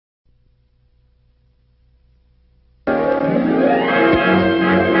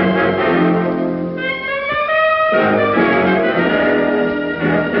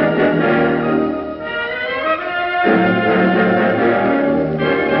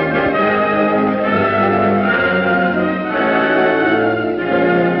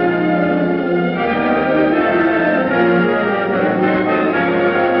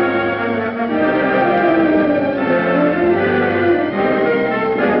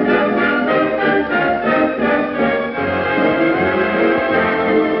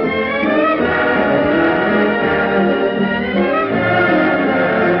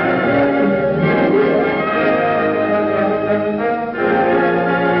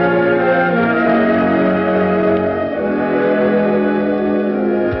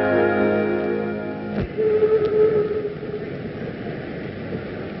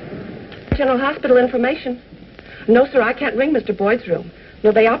General Hospital information. No, sir, I can't ring Mr. Boyd's room.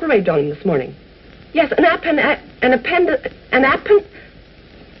 No, they operated on him this morning. Yes, yes,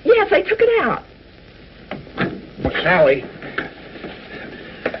 they took it out. Well, Sally,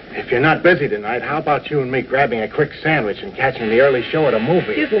 if you're not busy tonight, how about you and me grabbing a quick sandwich and catching the early show at a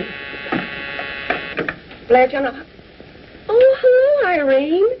movie? Excuse me. Blair General. Oh, hello,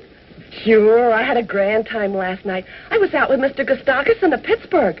 Irene. Sure, I had a grand time last night. I was out with Mr. Gustakis in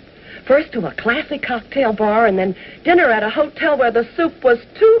Pittsburgh. First to a classy cocktail bar, and then dinner at a hotel where the soup was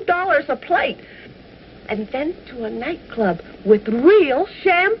 $2 a plate. And then to a nightclub with real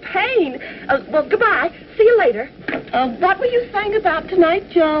champagne. Well, goodbye. See you later. What were you saying about tonight,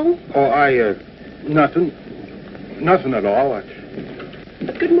 Joe? Oh, nothing. Nothing at all.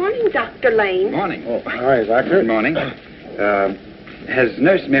 Good morning, Dr. Lane. Morning. Oh, hi, Doctor. Good morning. Has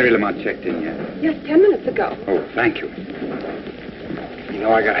Nurse Mary Lamont checked in yet? Yes, 10 minutes ago. Oh, thank you. You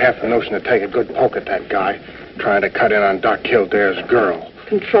know, I got half the notion to take a good poke at that guy trying to cut in on Doc Kildare's girl.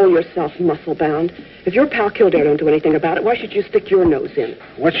 Control yourself, muscle-bound. If your pal Kildare don't do anything about it, why should you stick your nose in?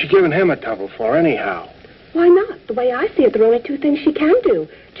 What's she giving him a trouble for, anyhow? Why not? The way I see it, there are only two things she can do.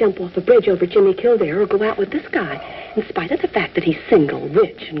 Jump off a bridge over Jimmy Kildare or go out with this guy, in spite of the fact that he's single,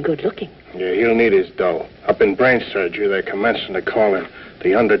 rich, and good-looking. Yeah, he'll need his dough. Up in brain surgery, they're commencing to call him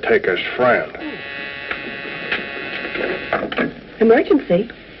the Undertaker's friend. Emergency?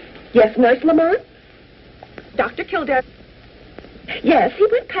 Yes, Nurse Lamont? Dr. Kildare? Yes, he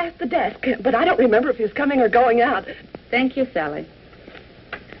went past the desk, but I don't remember if he was coming or going out. Thank you, Sally.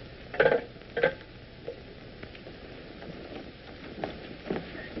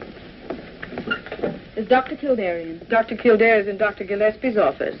 Is Dr. Kildare in? Dr. Kildare is in Dr. Gillespie's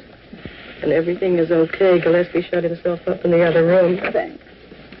office. And everything is okay. Gillespie shut himself up in the other room. Thanks.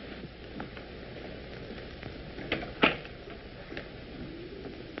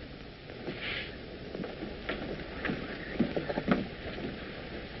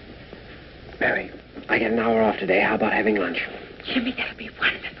 Mary, I get an hour off today. How about having lunch? Jimmy, that'll be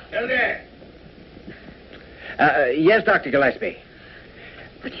wonderful. Kildare! Yes, Dr. Gillespie.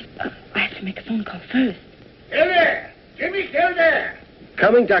 But I have to make a phone call first. Kildare! Jimmy Kildare!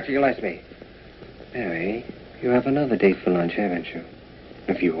 Coming, Dr. Gillespie. Mary, you have another date for lunch, haven't you?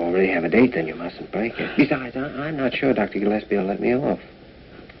 If you already have a date, then you mustn't break it. Besides, I'm not sure Dr. Gillespie will let me off.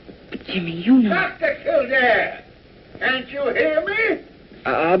 But, Jimmy, you know... Dr. Kildare! Can't you hear me?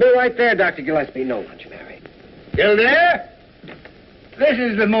 I'll be right there, Dr. Gillespie. No lunch, Mary. Kildare? This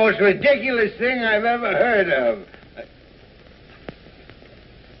is the most ridiculous thing I've ever heard of.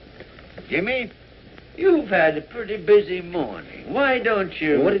 Jimmy, you've had a pretty busy morning. Why don't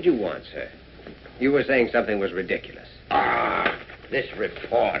you... What did you want, sir? You were saying something was ridiculous. This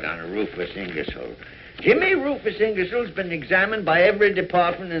report on Rufus Ingersoll. Jimmy, Rufus Ingersoll's been examined by every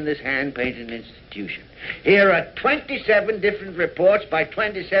department in this hand-painting institution. Here are 27 different reports by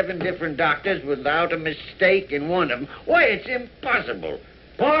 27 different doctors without a mistake in one of them. Why, it's impossible.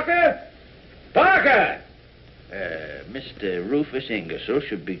 Parker! Parker! Mr. Rufus Ingersoll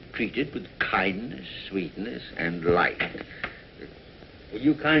should be treated with kindness, sweetness, and light. Will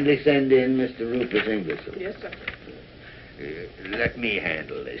you kindly send in Mr. Rufus Ingersoll? Yes, sir. Let me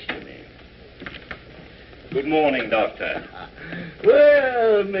handle this, Jimmy. Good morning, Doctor.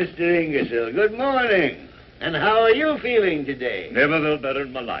 Well, Mr. Ingersoll, good morning. And how are you feeling today? Never felt better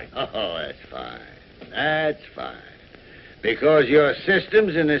in my life. Oh, that's fine. That's fine. Because your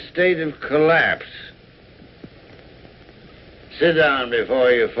system's in a state of collapse. Sit down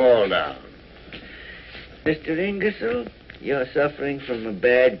before you fall down. Mr. Ingersoll, you're suffering from a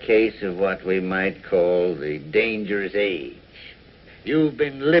bad case of what we might call the dangerous age. You've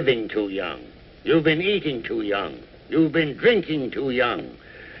been living too young. You've been eating too young. You've been drinking too young.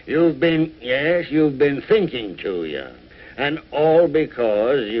 You've been thinking too young. And all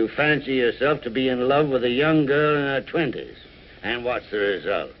because you fancy yourself to be in love with a young girl in her 20s. And what's the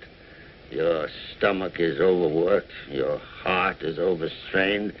result? Your stomach is overworked, your heart is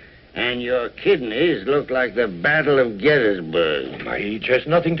overstrained, and your kidneys look like the Battle of Gettysburg. My age has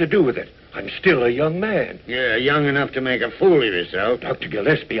nothing to do with it. I'm still a young man. You're young enough to make a fool of yourself. Dr.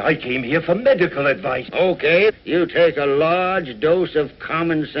 Gillespie, I came here for medical advice. Okay, you take a large dose of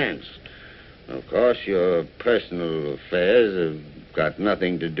common sense. Of course, your personal affairs have got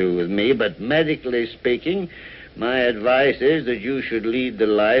nothing to do with me, but medically speaking, my advice is that you should lead the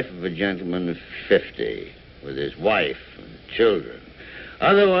life of a gentleman of 50, with his wife and children.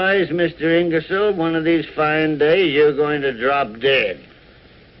 Otherwise, Mr. Ingersoll, one of these fine days, you're going to drop dead.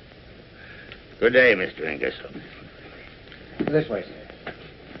 Good day, Mr. Ingersoll. This way, sir.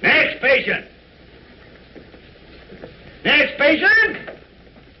 Next patient! Next patient!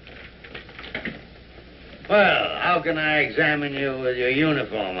 Well, how can I examine you with your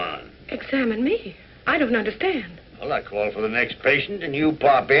uniform on? Examine me? I don't understand. Well, I call for the next patient, and you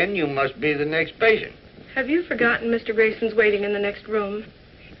pop in. You must be the next patient. Have you forgotten Mr. Grayson's waiting in the next room?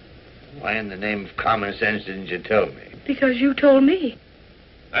 Why in the name of common sense didn't you tell me? Because you told me.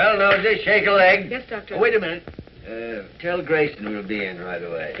 Well, Nosy, shake a leg. Yes, Doctor. Oh, wait a minute. Tell Grayson we'll be in right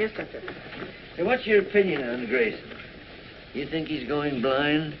away. Yes, Doctor. Hey, what's your opinion on Grayson? You think he's going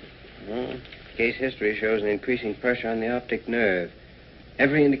blind? Well, case history shows an increasing pressure on the optic nerve.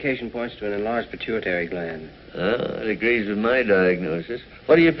 Every indication points to an enlarged pituitary gland. It agrees with my diagnosis.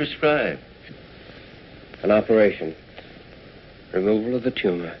 What do you prescribe? An operation. Removal of the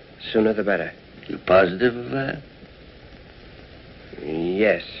tumor. Sooner the better. You positive of that?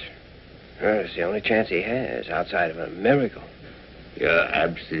 Yes. Well, it's the only chance he has outside of a miracle. You're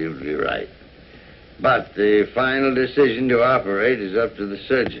absolutely right. But the final decision to operate is up to the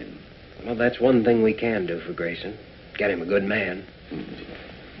surgeon. Well, that's one thing we can do for Grayson. Get him a good man.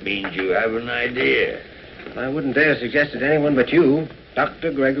 Means you have an idea. I wouldn't dare suggest it to anyone but you,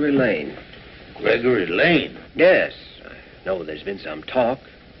 Dr. Gregory Lane. Gregory Lane? Yes. I know there's been some talk.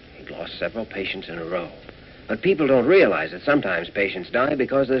 He'd lost several patients in a row. But people don't realize that sometimes patients die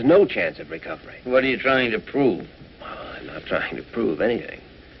because there's no chance of recovery. What are you trying to prove? Well, I'm not trying to prove anything.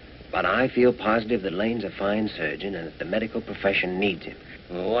 But I feel positive that Lane's a fine surgeon and that the medical profession needs him.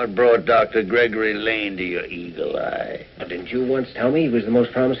 Well, what brought Dr. Gregory Lane to your eagle eye? Well, didn't you once tell me he was the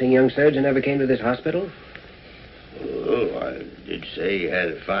most promising young surgeon ever came to this hospital? Oh, I did say he had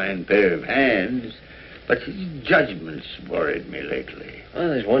a fine pair of hands, but his judgment's worried me lately. Well,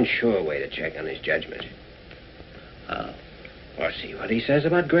 there's one sure way to check on his judgment. How? Well, see what he says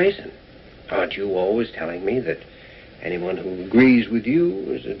about Grayson. Aren't you always telling me that anyone who agrees with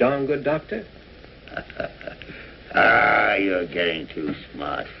you is a darn good doctor? You're getting too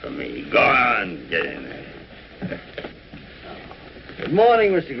smart for me. Go on, get in there. Good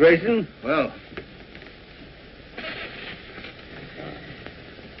morning, Mr. Grayson. Well,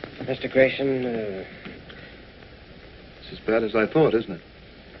 Mr. Grayson, it's as bad as I thought, isn't it?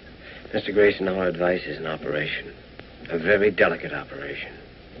 Mr. Grayson, our advice is an operation. A very delicate operation.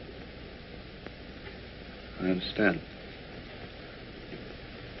 I understand.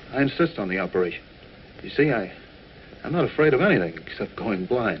 I insist on the operation. You see, I'm not afraid of anything except going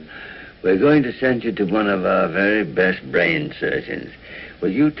blind. We're going to send you to one of our very best brain surgeons.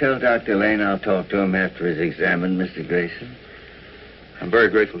 Will you tell Dr. Lane I'll talk to him after he's examined, Mr. Grayson? I'm very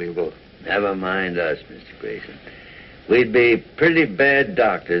grateful to you both. Never mind us, Mr. Grayson. We'd be pretty bad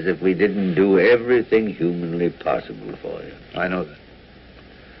doctors if we didn't do everything humanly possible for you. I know that.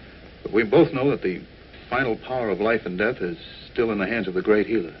 But we both know that the final power of life and death is still in the hands of the great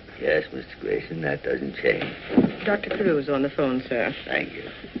healer. Yes, Mr. Grayson, that doesn't change. Dr. Cohoes on the phone, sir. Thank you.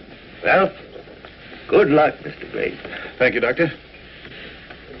 Well, good luck, Mr. Grayson. Thank you, Doctor.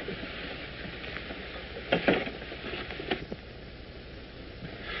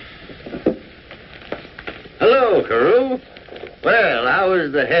 Hello, Carew. Well, how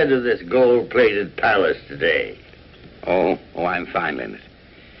is the head of this gold-plated palace today? Oh, I'm fine, Leonard.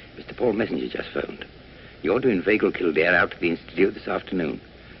 Mr. Paul Messenger just phoned. You're to inveigle Kildare out to the Institute this afternoon.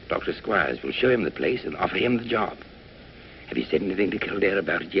 Dr. Squires will show him the place and offer him the job. Have you said anything to Kildare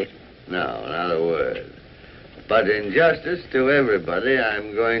about it yet? No, not a word. But in justice to everybody,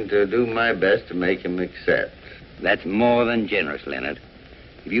 I'm going to do my best to make him accept. That's more than generous, Leonard.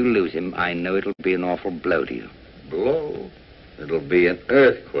 If you lose him, I know it'll be an awful blow to you. Blow? It'll be an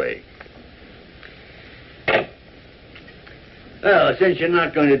earthquake. Well, since you're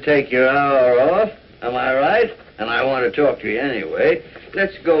not going to take your hour off, am I right? And I want to talk to you anyway.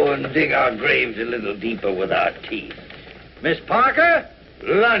 Let's go and dig our graves a little deeper with our teeth. Miss Parker,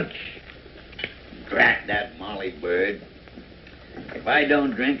 lunch. Drat that Molly bird. If I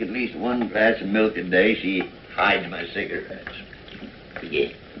don't drink at least one glass of milk a day, she hides my cigarettes. Yeah.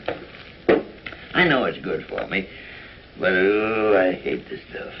 I know it's good for me, but oh, I hate this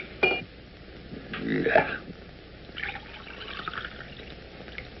stuff. Yeah.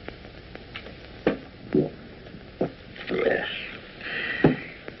 Yes.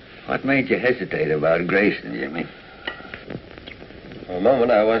 What made you hesitate about Grayson, Jimmy? For a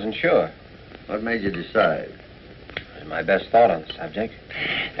moment, I wasn't sure. What made you decide? It was my best thought on the subject.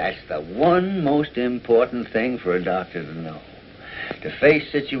 That's the one most important thing for a doctor to know. To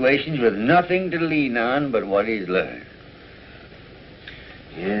face situations with nothing to lean on but what he's learned.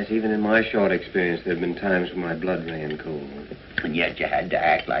 Yes, even in my short experience, there have been times when my blood ran cold. And yet you had to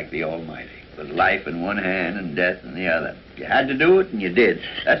act like the Almighty, with life in one hand and death in the other. You had to do it, and you did.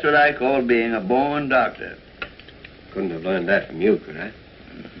 That's what I call being a born doctor. Couldn't have learned that from you, could I?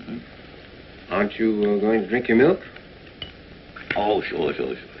 Mm-hmm. Aren't you going to drink your milk? Oh, sure.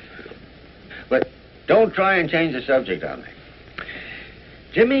 But don't try and change the subject on me.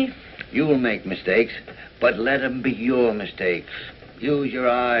 Jimmy, you will make mistakes, but let them be your mistakes. Use your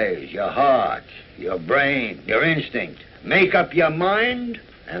eyes, your heart, your brain, your instinct. Make up your mind,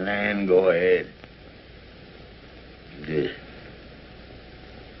 and then go ahead. Good.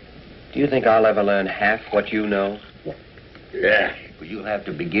 Do you think I'll ever learn half what you know? Yeah, but you'll have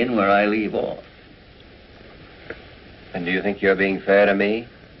to begin where I leave off. And do you think you're being fair to me?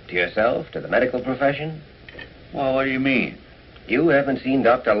 To yourself? To the medical profession? Well, what do you mean? You haven't seen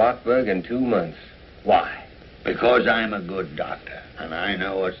Dr. Lockberg in 2 months. Why? Because I'm a good doctor, and I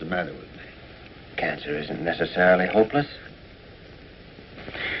know what's the matter with me. Cancer isn't necessarily hopeless.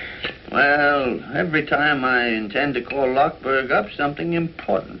 Well, every time I intend to call Lockberg up, something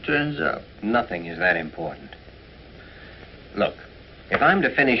important turns up. Nothing is that important. Look, if I'm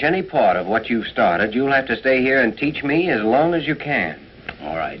to finish any part of what you've started, you'll have to stay here and teach me as long as you can.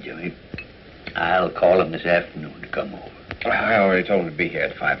 All right, Jimmy. I'll call him this afternoon to come over. I already told him to be here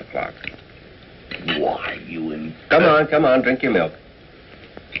at 5 o'clock. Why, you and... Come on, drink your milk.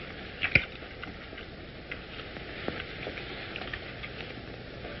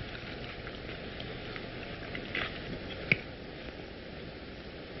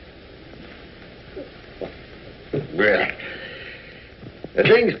 Well, the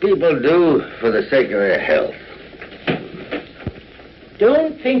things people do for the sake of their health.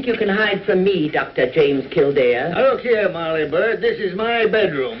 Don't think you can hide from me, Dr. James Kildare. Look here, Molly Bird, this is my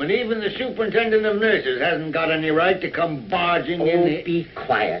bedroom, and even the superintendent of nurses hasn't got any right to come barging in here. Be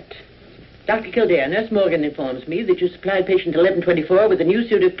quiet. Dr. Kildare, Nurse Morgan informs me that you supplied patient 1124 with a new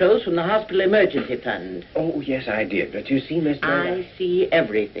suit of clothes from the hospital emergency fund. Oh, yes, I did. But you see, Mr. I see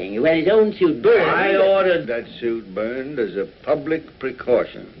everything. You had his own suit burned. I ordered that suit burned as a public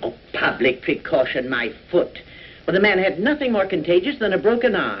precaution. Oh, public precaution, my foot. Well, the man had nothing more contagious than a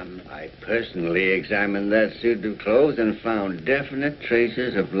broken arm. I personally examined that suit of clothes and found definite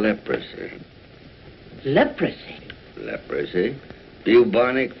traces of leprosy. Leprosy? Leprosy?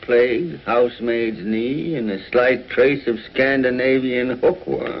 Bubonic plague, housemaid's knee, and a slight trace of Scandinavian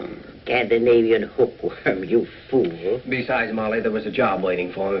hookworm. Scandinavian hookworm, you fool. Besides, Molly, there was a job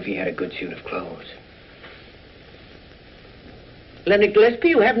waiting for him if he had a good suit of clothes. Leonard Gillespie,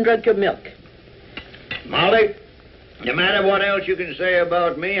 you haven't drunk your milk. Molly, no matter what else you can say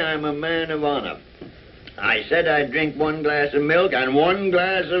about me, I'm a man of honor. I said I'd drink 1 glass of milk, and 1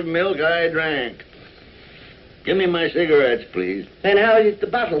 glass of milk I drank. Give me my cigarettes, please. Then how is the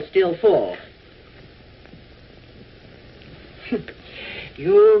bottle still full?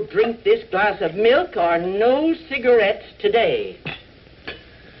 You'll drink this glass of milk or no cigarettes today.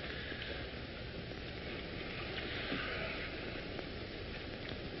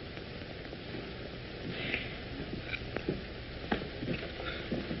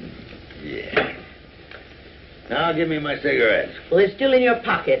 Yeah. Now give me my cigarettes. Well, they're still in your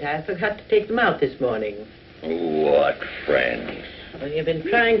pocket. I forgot to take them out this morning. What friends? Well, you've been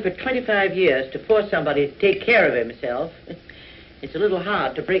trying for 25 years to force somebody to take care of himself. It's a little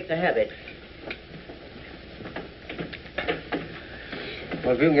hard to break the habit.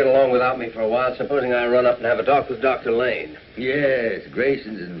 Well, if you can get along without me for a while, supposing I run up and have a talk with Dr. Lane. Yes,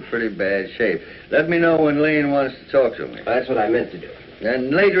 Grayson's in pretty bad shape. Let me know when Lane wants to talk to me. That's what I meant to do. And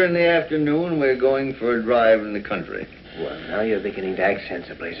later in the afternoon, we're going for a drive in the country. Well, now you're beginning to act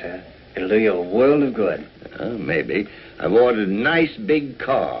sensibly, sir. It'll do you a world of good. Maybe. I've ordered a nice big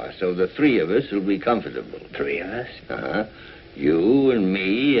car, so the 3 of us will be comfortable. 3 of us? Uh-huh. You and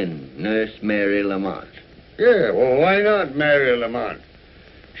me and Nurse Mary Lamont. Yeah, well, why not Mary Lamont?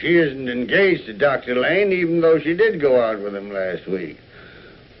 She isn't engaged to Dr. Lane, even though she did go out with him last week.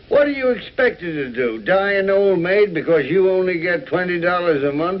 What do you expect her to do? Die an old maid because you only get $20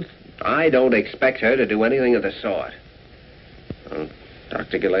 a month? I don't expect her to do anything of the sort. Well,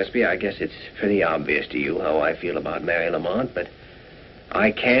 Dr. Gillespie, I guess it's pretty obvious to you how I feel about Mary Lamont, but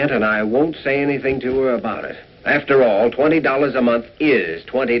I can't and I won't say anything to her about it. After all, $20 a month is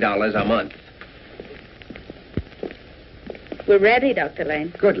 $20 a month. We're ready, Dr.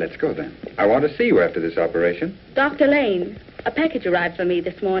 Lane. Good, let's go then. I want to see you after this operation. Dr. Lane, a package arrived for me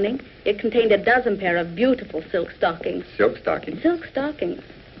this morning. It contained a dozen pair of beautiful silk stockings. Silk stockings? Silk stockings.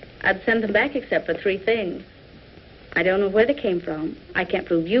 I'd sent them back except for 3 things. I don't know where they came from. I can't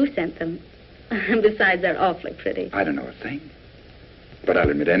prove you sent them. Besides, they're awfully pretty. I don't know a thing. But I'll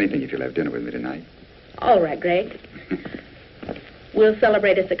admit anything if you'll have dinner with me tonight. All right, Greg. We'll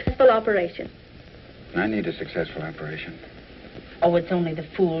celebrate a successful operation. I need a successful operation. Oh, it's only the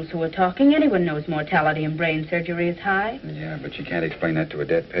fools who are talking. Anyone knows mortality in brain surgery is high. Yeah, but you can't explain that to a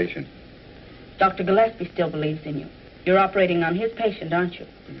dead patient. Dr. Gillespie still believes in you. You're operating on his patient, aren't you?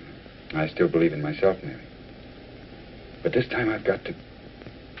 I still believe in myself, Mary. But this time I've got to...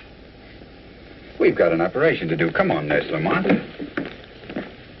 We've got an operation to do. Come on, Nurse Lamont.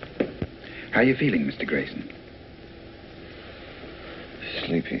 How are you feeling, Mr. Grayson?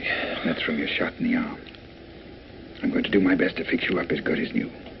 Sleepy. That's from your shot in the arm. I'm going to do my best to fix you up as good as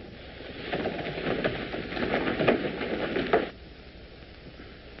new.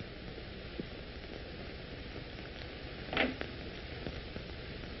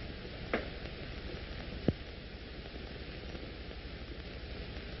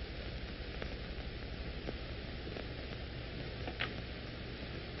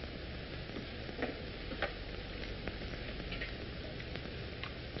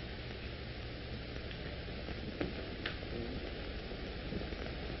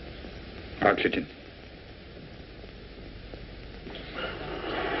 Oxygen.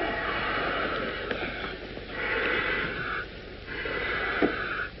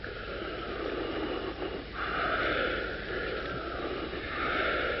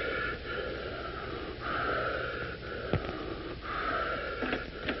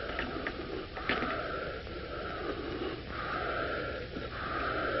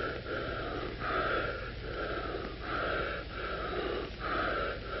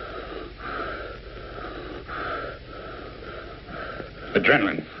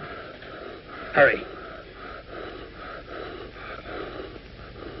 Adrenaline. Hurry.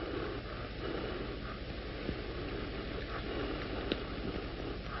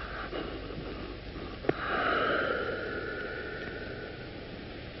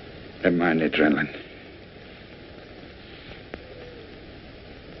 Never mind the adrenaline.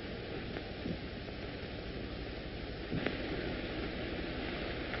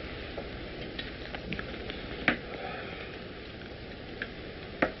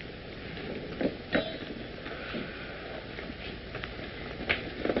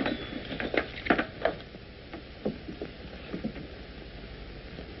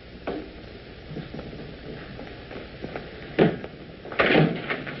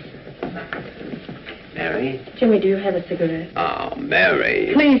 Jimmy, do you have a cigarette? Oh,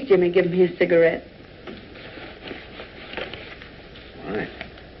 Mary. Please, Jimmy, give me a cigarette. All right.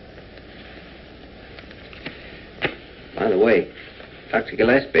 By the way, Dr.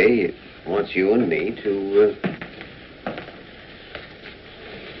 Gillespie wants you and me to...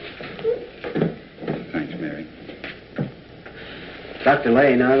 Thanks, Mary. Dr.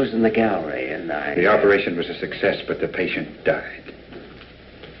 Lane, I was in the gallery, and I... The operation was a success, but the patient died.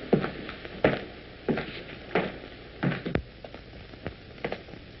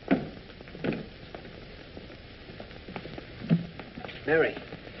 Mary.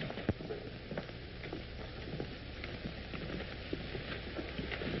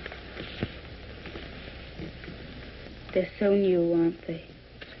 They're so new, aren't they?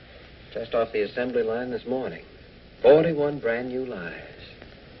 Just off the assembly line this morning. 41 brand new lives.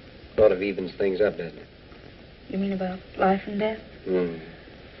 Sort of evens things up, doesn't it? You mean about life and death?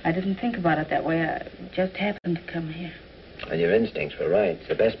 I didn't think about it that way. I just happened to come here. And your instincts were right. It's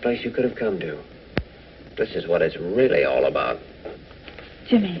the best place you could have come to. This is what it's really all about.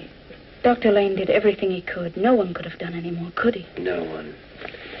 Jimmy, Dr. Lane did everything he could. No one could have done any more, could he? No one.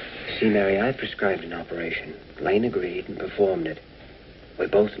 See, Mary, I prescribed an operation. Lane agreed and performed it. We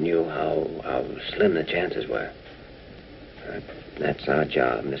both knew how slim the chances were. That's our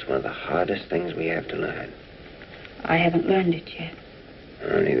job, and it's one of the hardest things we have to learn. I haven't learned it yet.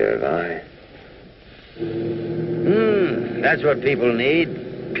 Neither have I. That's what people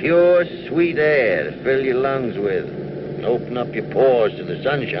need. Pure, sweet air to fill your lungs with. Open up your pores to the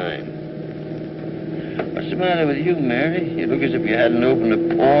sunshine. What's the matter with you, Mary? You look as if you hadn't opened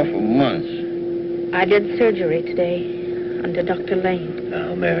a pore for months. I did surgery today under Dr. Lane.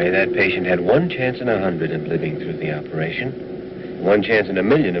 Now, Mary, that patient had 1 chance in 100 of living through the operation. 1 chance in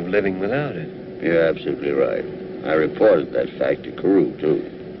 1,000,000 of living without it. You're absolutely right. I reported that fact to Carew, too.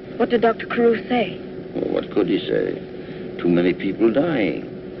 What did Dr. Carew say? Well, what could he say? Too many people dying.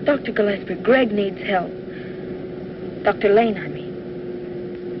 Dr. Gillespie, Greg needs help. Dr. Lane, I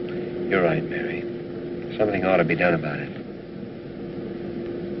mean. You're right, Mary. Something ought to be done about it.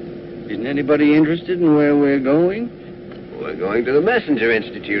 Isn't anybody interested in where we're going? We're going to the Messenger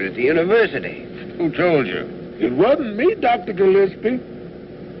Institute at the university. Who told you? It wasn't me, Dr. Gillespie.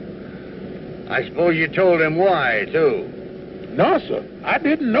 I suppose you told him why, too. No, sir. I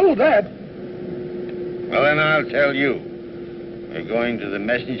didn't know that. Well, then I'll tell you. We're going to the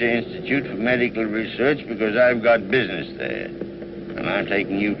Messenger Institute for Medical Research because I've got business there. And I'm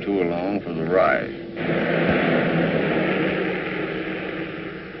taking you two along for the ride.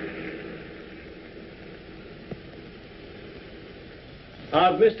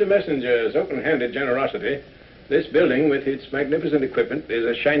 Of Mr. Messenger's open-handed generosity, this building with its magnificent equipment is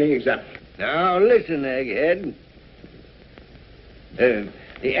a shining example. Now, listen, Egghead.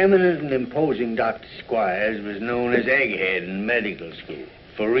 The eminent and imposing Dr. Squires was known as Egghead in medical school,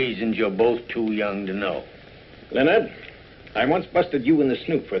 for reasons you're both too young to know. Leonard, I once busted you in the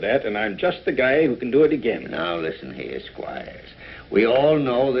snoot for that, and I'm just the guy who can do it again. Now, listen here, Squires. We all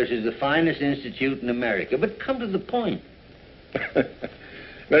know this is the finest institute in America, but come to the point.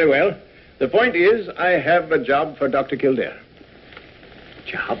 Very well. The point is, I have a job for Dr. Kildare.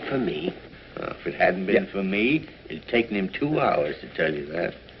 Job for me? Well, if it hadn't been for me, it'd taken him 2 hours to tell you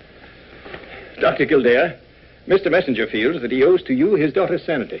that. Dr. Kildare, Mr. Messenger feels that he owes to you his daughter's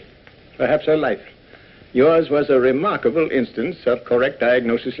sanity, perhaps her life. Yours was a remarkable instance of correct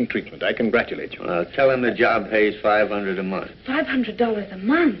diagnosis and treatment. I congratulate you. Well, tell him the job pays $500 a month. $500 a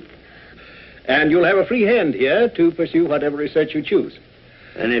month? And you'll have a free hand here to pursue whatever research you choose.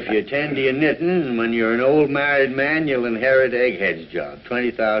 And if you tend to your knitting, when you're an old married man, you'll inherit Egghead's job,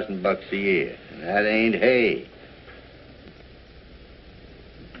 $20,000 a year. And that ain't hay.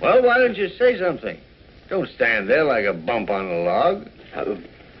 Well, why don't you say something? Don't stand there like a bump on a log.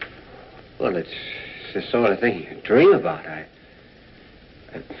 Well, it's the sort of thing you dream about.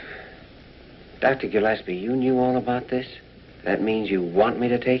 Dr. Gillespie, you knew all about this? That means you want me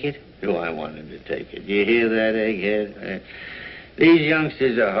to take it? Do I want him to take it? You hear that, Egghead? These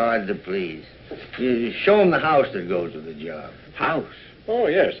youngsters are hard to please. You show them the house that goes with the job. House? Oh,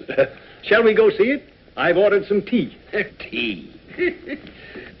 yes. Shall we go see it? I've ordered some tea. Tea?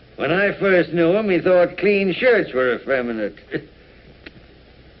 When I first knew him, he thought clean shirts were effeminate.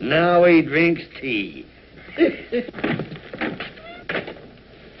 Now he drinks tea.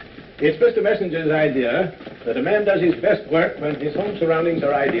 It's Mr. Messenger's idea that a man does his best work when his home surroundings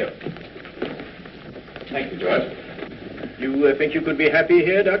are ideal. Thank you, George. You think you could be happy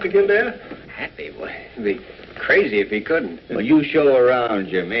here, Dr. Kildare? Happy? Well, he'd be crazy if he couldn't. Well, you show around,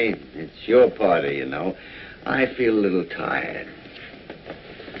 Jimmy. It's your party, you know. I feel a little tired.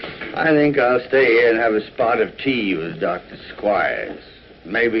 I think I'll stay here and have a spot of tea with Dr. Squires.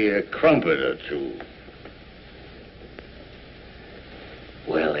 Maybe a crumpet or two.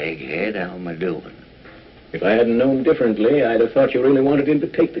 Well, Egghead, how am I doing? If I hadn't known differently, I'd have thought you really wanted him to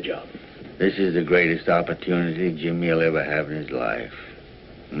take the job. This is the greatest opportunity Jimmy will ever have in his life.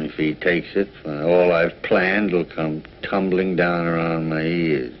 And if he takes it, all I've planned will come tumbling down around my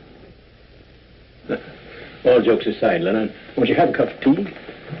ears. All jokes aside, Leonard, won't you have a cup of tea?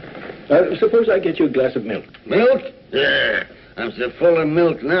 Suppose I get you a glass of milk. Milk? Yeah. I'm so full of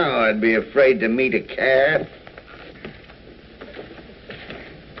milk now, I'd be afraid to meet a calf.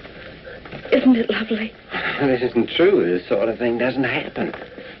 Isn't it lovely? This isn't true. This sort of thing doesn't happen.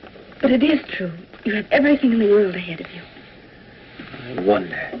 But it is true. You have everything in the world ahead of you. I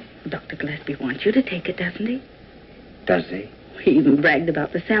wonder. Dr. Gillespie wants you to take it, doesn't he? Does he? He even bragged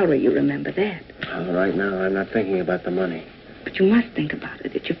about the salary. You remember that. Oh, right now, I'm not thinking about the money. But you must think about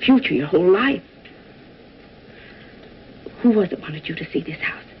it. It's your future, your whole life. Who was it wanted you to see this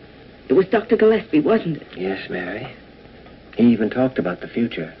house? It was Dr. Gillespie, wasn't it? Yes, Mary. He even talked about the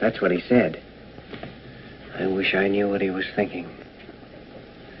future. That's what he said. I wish I knew what he was thinking.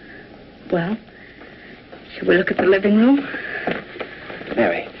 Well, shall we look at the living room?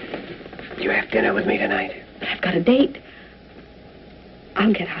 Mary, you have dinner with me tonight? I've got a date.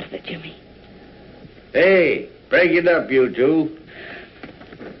 I'll get out of it, Jimmy. Hey, break it up, you two.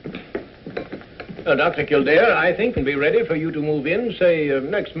 Dr. Kildare, I think we'll be ready for you to move in, say,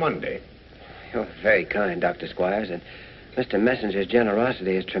 next Monday. You're very kind, Dr. Squires, and Mr. Messenger's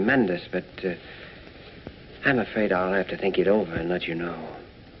generosity is tremendous, but I'm afraid I'll have to think it over and let you know.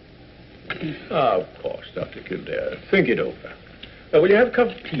 Of course, Dr. Kildare. Think it over. Will you have a cup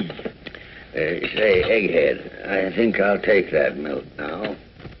of tea? Say, Egghead, I think I'll take that milk now.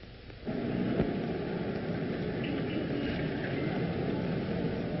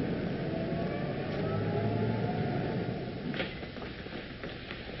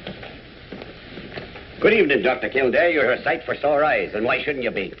 Good evening, Dr. Kildare. You're a sight for sore eyes, and why shouldn't you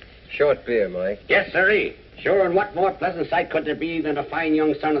be? Short beer, Mike. Yes, sirree. Sure, and what more pleasant sight could there be than a fine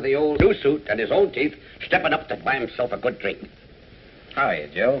young son of the old new suit and his own teeth stepping up to buy himself a good drink? How are you,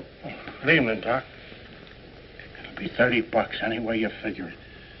 Joe? Good evening, Doc. It'll be $30 any way you figure it.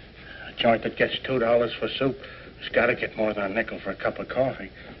 A joint that gets $2 for soup has got to get more than a nickel for a cup of coffee.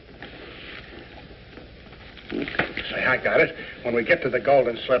 Say, I got it. When we get to the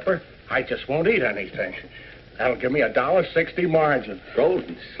Golden Slipper, I just won't eat anything. That'll give me $1.60 margin.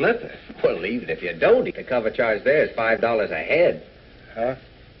 Golden Slipper? Well, even if you don't, the cover charge there is $5 a head. Huh?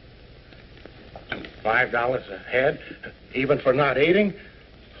 $5 a head, even for not eating?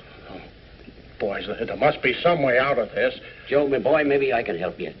 Oh, boys, there must be some way out of this. Joe, my boy, maybe I can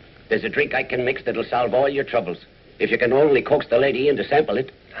help you. There's a drink I can mix that'll solve all your troubles. If you can only coax the lady in to sample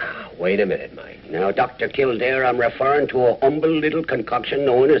it. Wait a minute, Mike. Now, Dr. Kildare, I'm referring to a humble little concoction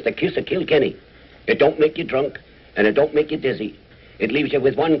known as the Kiss of Kilkenny. It don't make you drunk, and it don't make you dizzy. It leaves you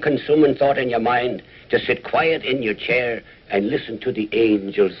with one consuming thought in your mind, to sit quiet in your chair and listen to the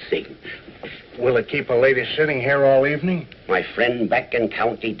angels sing. Will it keep a lady sitting here all evening? My friend back in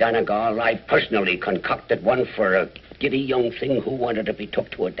County Donegal, I personally concocted one for a giddy young thing who wanted to be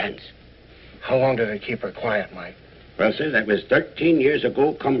took to a dance. How long did it keep her quiet, Mike? Well, sir, that was 13 years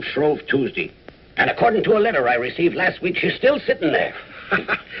ago come Shrove Tuesday. And according to a letter I received last week, she's still sitting there.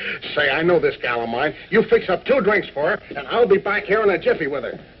 Say, I know this gal of mine. You fix up 2 drinks for her, and I'll be back here in a jiffy with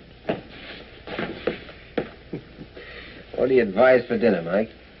her. What do you advise for dinner, Mike?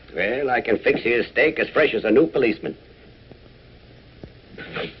 Well, I can fix you a steak as fresh as a new policeman.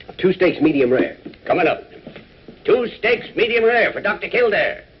 2 steaks medium rare. Coming up. 2 steaks medium rare for Dr.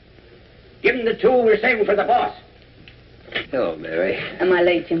 Kildare. Give him the 2 we're saving for the boss. Hello, Mary. Am I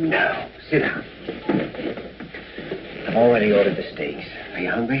late, Jimmy? Now, sit down. I've already ordered the steaks. Are you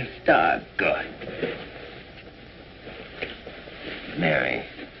hungry? Starved. Good. Mary,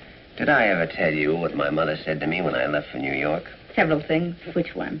 did I ever tell you what my mother said to me when I left for New York? Several things.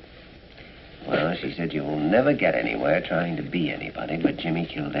 Which one? Well, she said you will never get anywhere trying to be anybody but Jimmy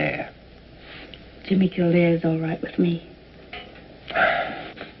Kildare. Jimmy Kildare's all right with me.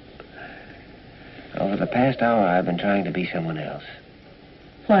 Over the past hour, I've been trying to be someone else.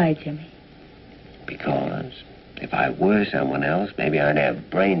 Why, Jimmy? Because if I were someone else, maybe I'd have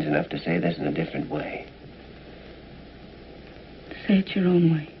brains enough to say this in a different way. Say it your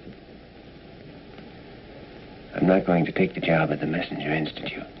own way. I'm not going to take the job at the Messenger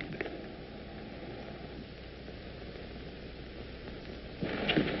Institute.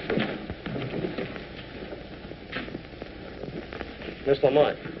 Miss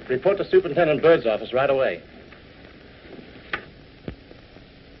Lamont, report to Superintendent Bird's office right away.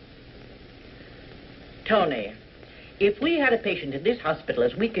 Tony, if we had a patient in this hospital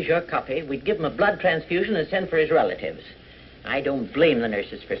as weak as your copy, we'd give him a blood transfusion and send for his relatives. I don't blame the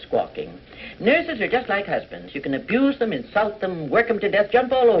nurses for squawking. Nurses are just like husbands. You can abuse them, insult them, work them to death,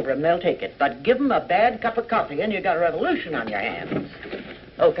 jump all over them, they'll take it. But give them a bad cup of coffee and you got a revolution on your hands.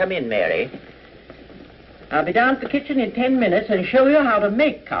 Oh, come in, Mary. I'll be down at the kitchen in 10 minutes and show you how to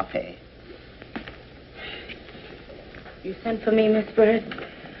make coffee. You sent for me, Miss Bird?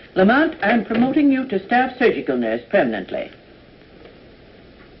 Lamont, I'm promoting you to staff surgical nurse permanently.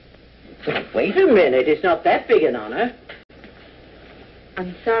 Wait a minute, it's not that big an honor.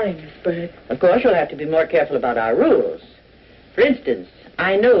 I'm sorry, Miss Bird. Of course, you'll have to be more careful about our rules. For instance,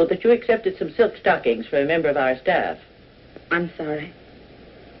 I know that you accepted some silk stockings for a member of our staff. I'm sorry.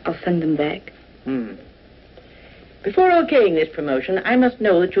 I'll send them back. Before okaying this promotion, I must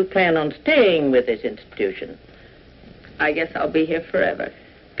know that you plan on staying with this institution. I guess I'll be here forever.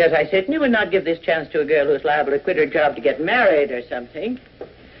 Because I certainly would not give this chance to a girl who's liable to quit her job to get married or something.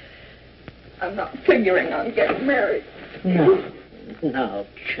 I'm not figuring on getting married. No,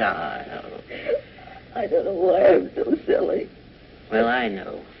 child. I don't know why I'm so silly. Well, I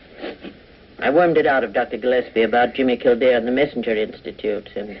know. I wormed it out of Dr. Gillespie about Jimmy Kildare and the Messenger Institute,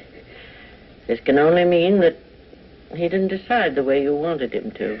 and this can only mean that he didn't decide the way you wanted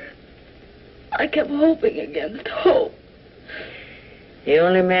him to. I kept hoping against hope. The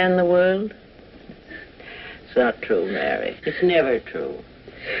only man in the world? It's not true, Mary. It's never true.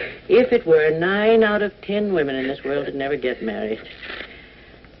 If it were, 9 out of 10 women in this world would never get married.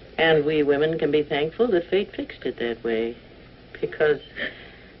 And we women can be thankful that fate fixed it that way. Because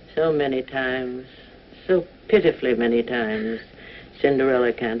so many times, so pitifully many times,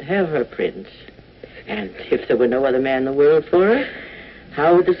 Cinderella can't have her prince. And if there were no other man in the world for her,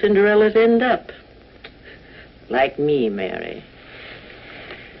 how would the Cinderellas end up? Like me, Mary.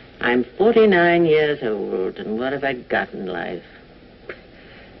 I'm 49 years old, and what have I got in life?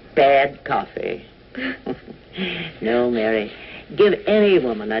 Bad coffee. No, Mary. Give any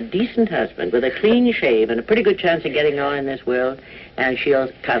woman a decent husband with a clean shave and a pretty good chance of getting on in this world, and she'll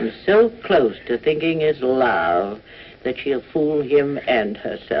come so close to thinking it's love that she'll fool him and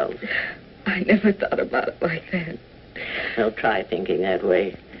herself. I never thought about it like that. Well, try thinking that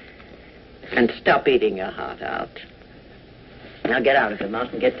way. And stop eating your heart out. Now get out of the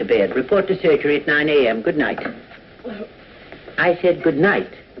mountain and get to bed. Report to surgery at 9 a.m. Good night. I said good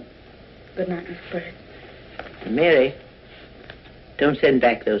night. Good night, Miss Bird. Mary, don't send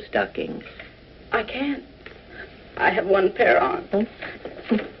back those stockings. I can't. I have one pair on.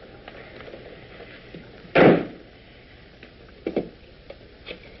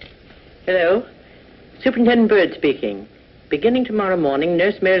 Hello. Superintendent Bird speaking. Beginning tomorrow morning,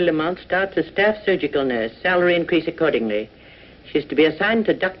 Nurse Mary Lamont starts as staff surgical nurse. Salary increase accordingly. She's to be assigned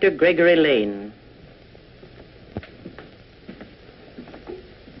to Dr. Gregory Lane.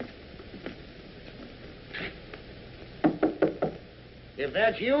 If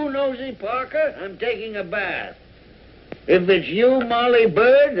that's you, Nosy Parker, I'm taking a bath. If it's you, Molly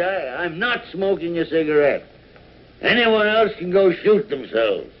Bird, I'm not smoking a cigarette. Anyone else can go shoot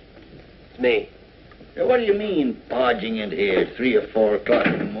themselves. It's me. What do you mean, barging in here at 3 or 4 o'clock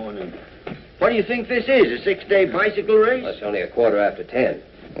in the morning? What do you think this is, a 6-day bicycle race? Well, it's only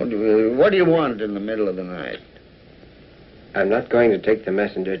 10:15. What do you want in the middle of the night? I'm not going to take the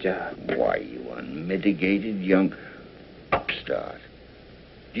messenger job. Why, you unmitigated young upstart.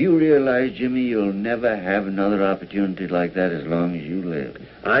 Do you realize, Jimmy, you'll never have another opportunity like that as long as you live?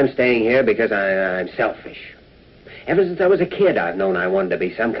 I'm staying here because I'm selfish. Ever since I was a kid, I've known I wanted to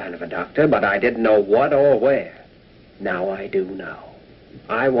be some kind of a doctor, but I didn't know what or where. Now I do know.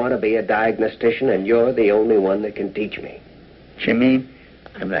 I want to be a diagnostician, and you're the only one that can teach me. Jimmy,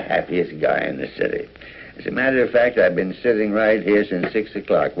 I'm the happiest guy in the city. As a matter of fact, I've been sitting right here since 6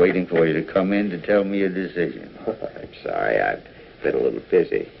 o'clock waiting for you to come in to tell me your decision. I'm sorry, I've been a little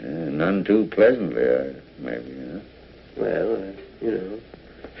busy. None too pleasantly, maybe, huh? Well, you know.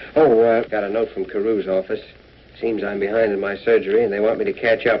 Oh, got a note from Carews' office. Seems I'm behind in my surgery, and they want me to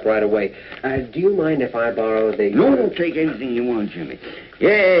catch up right away. Do you mind if I borrow the... No, don't take anything you want, Jimmy.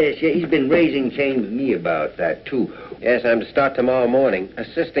 Yes, he's been raising Cain with me about that, too. Yes, I'm to start tomorrow morning,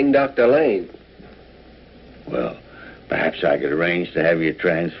 assisting Dr. Lane. Well, perhaps I could arrange to have you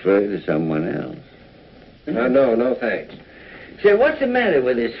transferred to someone else. No, thanks. Say, what's the matter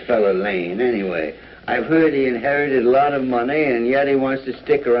with this fellow Lane, anyway? I've heard he inherited a lot of money, and yet he wants to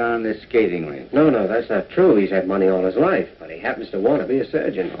stick around this skating rink. No, that's not true. He's had money all his life, but he happens to want to be a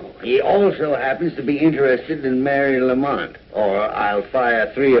surgeon. He also happens to be interested in Mary Lamont, or I'll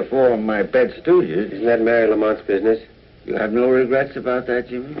fire 3 or 4 of my pet stooges. Isn't that Mary Lamont's business? You have no regrets about that,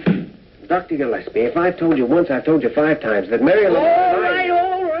 Jimmy? Dr. Gillespie, if I've told you once, I've told you 5 times that Mary Lamont... All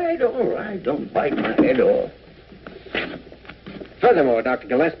right. Don't bite my head off. Furthermore, Dr.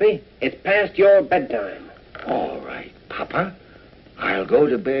 Gillespie, it's past your bedtime. All right, Papa. I'll go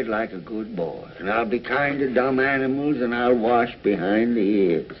to bed like a good boy, and I'll be kind to dumb animals, and I'll wash behind the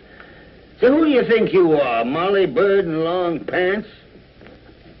ears. So who do you think you are, Molly Bird in long pants?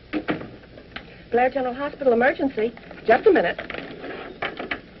 Blair General Hospital emergency. Just a minute.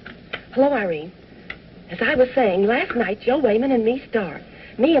 Hello, Irene. As I was saying, last night, Joe Wayman and me starred.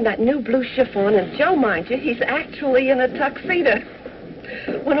 Me in that new blue chiffon, and Joe, mind you, he's actually in a tuxedo.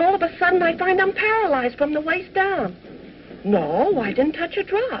 When all of a sudden I find I'm paralyzed from the waist down. No, I didn't touch a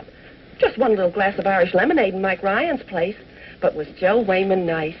drop. Just one little glass of Irish lemonade in Mike Ryan's place. But was Joe Wayman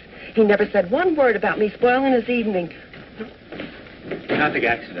nice? He never said one word about me spoiling his evening. Traffic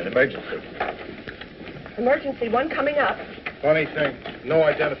accident, emergency. Emergency, one coming up. Funny thing, no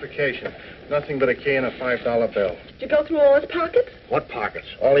identification. Nothing but a key and a $5 bill. Did you go through all his pockets? What pockets?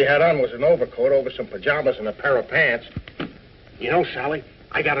 All he had on was an overcoat over some pajamas and a pair of pants. You know, Sally,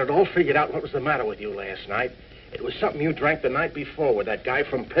 I got it all figured out what was the matter with you last night. It was something you drank the night before with that guy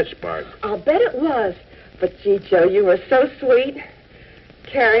from Pittsburgh. I'll bet it was. But, gee, Joe, you were so sweet.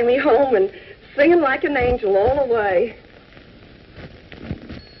 Carrying me home and singing like an angel all the way.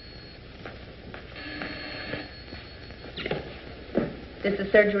 This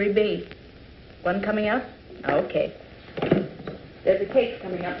is Surgery B. One coming up? Okay. There's a case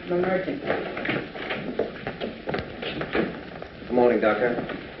coming up from emergency. Good morning,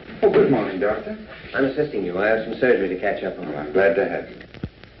 Doctor. Oh, good morning, Doctor. I'm assisting you. I have some surgery to catch up on. Oh, I'm glad to have you.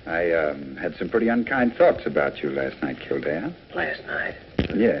 I had some pretty unkind thoughts about you last night, Kildare. Last night?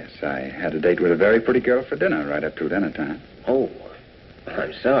 Yes, I had a date with a very pretty girl for dinner right up till dinner time. Oh,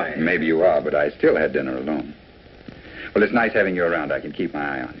 I'm sorry. Maybe you are, but I still had dinner alone. Well, it's nice having you around. I can keep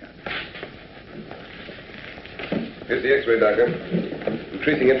my eye on you. Here's the X-ray, Doctor.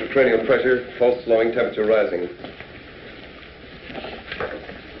 Increasing intracranial pressure, pulse slowing, temperature rising.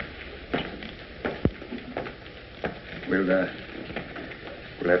 We'll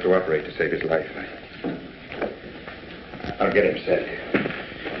have to operate to save his life. I'll get him set.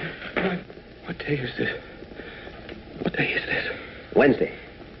 What day is this? What day is this? Wednesday.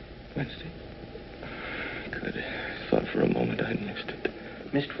 Wednesday. Good. I thought for a moment I'd missed it.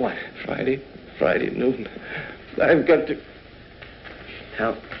 Missed what? Friday noon. I've got to...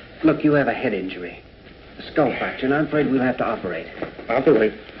 Now, look, you have a head injury. A skull fracture, and I'm afraid we'll have to operate.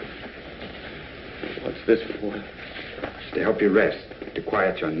 Operate? What's this for? It's to help you rest, to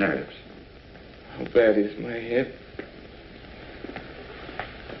quiet your nerves. How bad is my head?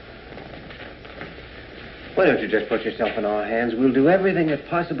 Why don't you just put yourself in our hands? We'll do everything that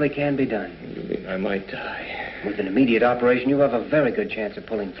possibly can be done. You mean I might die? With an immediate operation, you have a very good chance of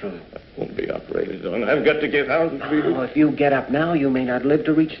pulling through. I won't be operated on. I've got to get out. Oh, if you get up now, you may not live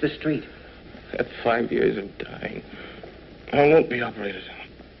to reach the street. At 5 years of dying, I won't be operated on.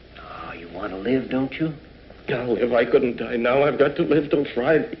 Oh, you want to live, don't you? I'll live. I couldn't die now. I've got to live till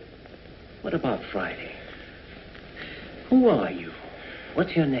Friday. What about Friday? Who are you?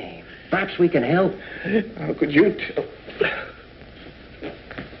 What's your name? Perhaps we can help. How could you tell?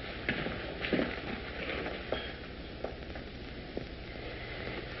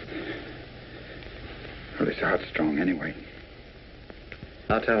 Well, his heart's strong anyway.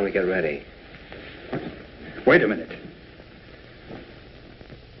 I'll tell him to get ready. Wait a minute.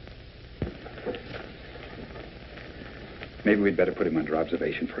 Maybe we'd better put him under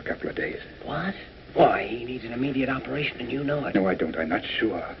observation for a couple of days. What? Why? He needs an immediate operation, and you know it. No, I don't. I'm not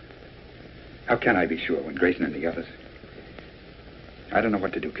sure. How can I be sure when Grayson and the others? I don't know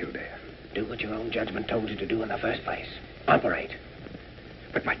what to do, Kildare. Do what your own judgment told you to do in the first place. Operate.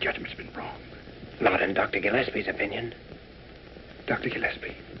 But my judgment's been wrong. Not in Dr. Gillespie's opinion. Dr.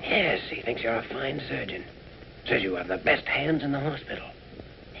 Gillespie? Yes, he thinks you're a fine surgeon. Says you have the best hands in the hospital.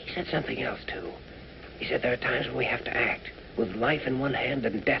 He said something else, too. He said there are times when we have to act with life in one hand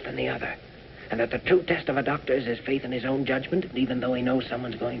and death in the other. And that the true test of a doctor is his faith in his own judgment, even though he knows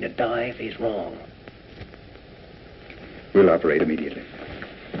someone's going to die if he's wrong. We'll operate immediately.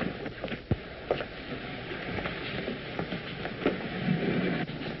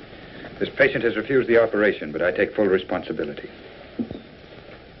 This patient has refused the operation, but I take full responsibility.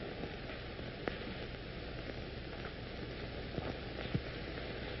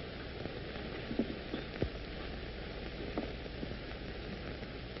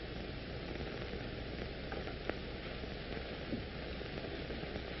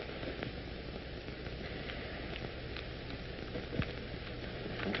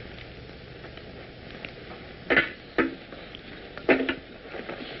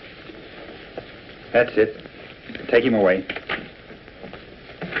 That's it. Take him away.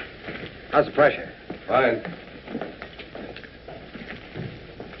 How's the pressure? Fine.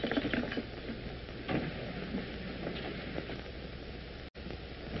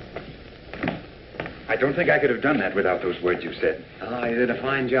 I don't think I could have done that without those words you said. Oh, you did a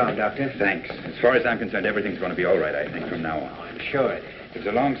fine job, Doctor. Thanks. As far as I'm concerned, everything's going to be all right, I think, from now on. I'm sure it is. It was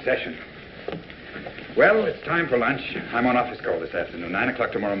a long session. Well, it's time for lunch. I'm on office call this afternoon. 9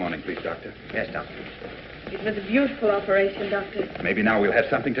 o'clock tomorrow morning, please, Doctor. Yes, Doctor. It was a beautiful operation, Doctor. Maybe now we'll have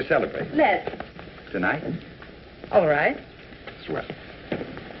something to celebrate. Let's. Tonight? All right. Swell.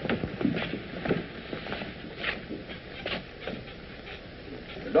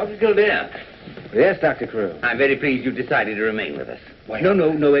 Dr. Kildare. Yes, Dr. Carew. I'm very pleased you've decided to remain with us. Why?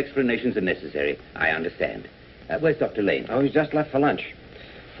 No explanations are necessary. I understand. Where's Dr. Lane? Oh, he's just left for lunch.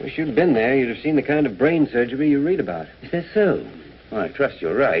 Wish you'd been there. You'd have seen the kind of brain surgery you read about. Is that so? Well, I trust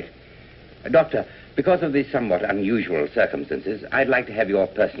you're right. Doctor, because of the somewhat unusual circumstances, I'd like to have your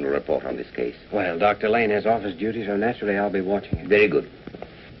personal report on this case. Well, Dr. Lane has office duty, so naturally I'll be watching it. Very good.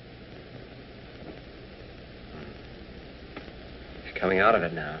 He's coming out of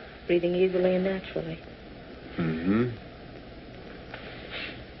it now. Breathing easily and naturally. Mm-hmm.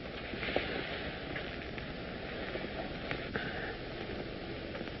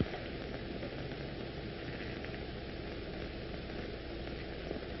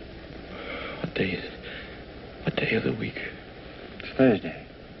 What day is it? What day of the week? It's Thursday.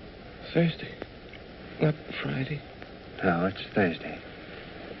 Thursday. Not Friday. No, it's Thursday.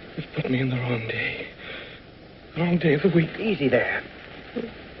 You've put me in the wrong day. The wrong day of the week. Easy there.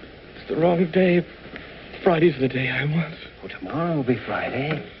 It's the wrong day. Friday's the day I want. Well, tomorrow will be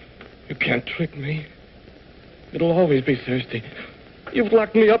Friday. You can't trick me. It'll always be Thursday. You've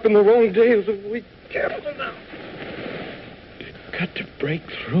locked me up in the wrong day of the week. Careful now. Got to break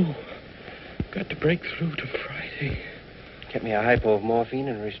through. Got to break through to Friday. Get me a hypo of morphine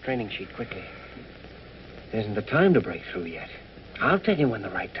and a restraining sheet quickly. It isn't the time to break through yet. I'll tell you when the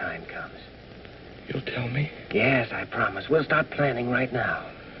right time comes. You'll tell me? Yes, I promise. We'll start planning right now.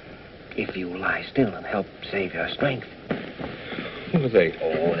 If you lie still and help save your strength. Who are they?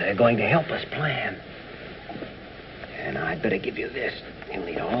 Oh, they're going to help us plan. And I'd better give you this. You'll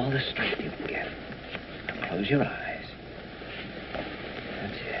need all the strength you can get. Now close your eyes.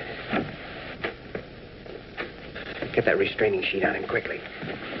 That's it. Get that restraining sheet on him quickly.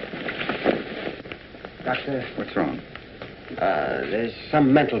 Doctor? What's wrong? There's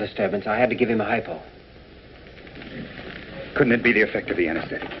some mental disturbance. I had to give him a hypo. Couldn't it be the effect of the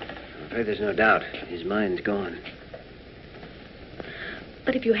anesthetic? I'm afraid there's no doubt. His mind's gone.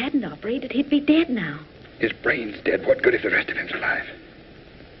 But if you hadn't operated, he'd be dead now. His brain's dead. What good if the rest of him's alive?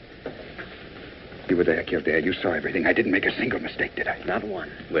 You were there, Kildare. You saw everything. I didn't make a single mistake, did I? Not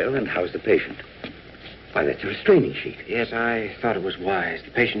one. Well, and how's the patient? Why, that's a restraining sheet. Yes, I thought it was wise.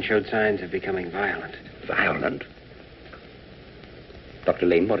 The patient showed signs of becoming violent. Violent? Dr.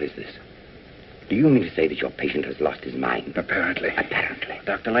 Lane, what is this? Do you mean to say that your patient has lost his mind? Apparently. Apparently.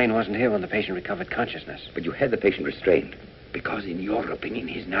 Dr. Lane wasn't here when the patient recovered consciousness. But you had the patient restrained because, in your opinion,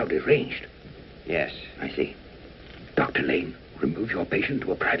 he's now deranged. Yes. I see. Dr. Lane, remove your patient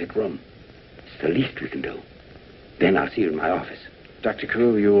to a private room. It's the least we can do. Then I'll see you in my office. Dr.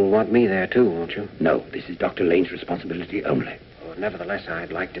 Carew, you'll want me there, too, won't you? No, this is Dr. Lane's responsibility only. Oh, nevertheless,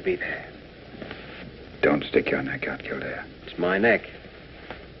 I'd like to be there. Don't stick your neck out, Kildare. It's my neck.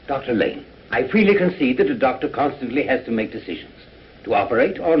 Dr. Lane, I freely concede that a doctor constantly has to make decisions, to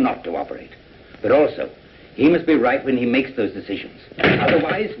operate or not to operate. But also, he must be right when he makes those decisions.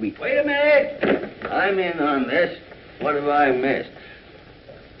 Otherwise, we... Wait a minute. I'm in on this. What have I missed?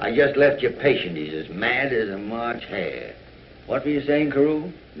 I just left your patient. He's as mad as a March hare. What were you saying,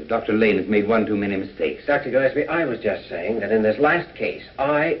 Carew? Dr. Lane has made one too many mistakes. Dr. Gillespie, I was just saying that in this last case,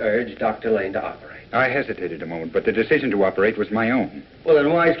 I urged Dr. Lane to operate. I hesitated a moment, but the decision to operate was my own. Well,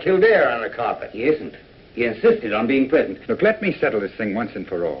 then why is Kildare on the carpet? He isn't. He insisted on being present. Look, let me settle this thing once and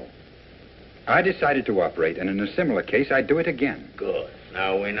for all. I decided to operate, and in a similar case, I'd do it again. Good.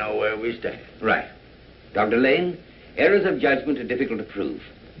 Now we know where we stand. Right. Dr. Lane, errors of judgment are difficult to prove.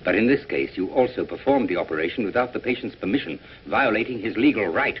 But in this case, you also performed the operation without the patient's permission, violating his legal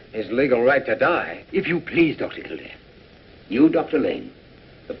right. His legal right to die? If you please, Dr. Kildare. You, Dr. Lane,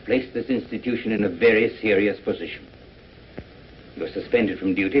 have placed this institution in a very serious position. You're suspended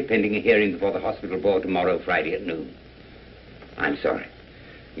from duty pending a hearing before the hospital board tomorrow, Friday at noon. I'm sorry.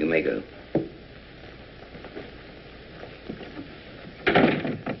 You may go.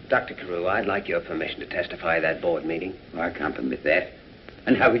 Dr. Carew, I'd like your permission to testify at that board meeting. I can't permit that.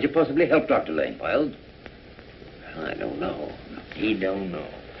 And how could you possibly help Dr. Lane? Well, I don't know. He don't know.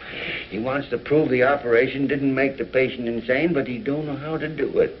 He wants to prove the operation didn't make the patient insane, but he don't know how to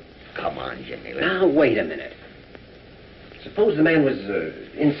do it. Come on, Jimmy. Now, wait a minute. Suppose the man was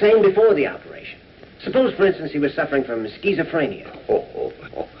insane before the operation. Suppose, for instance, he was suffering from schizophrenia.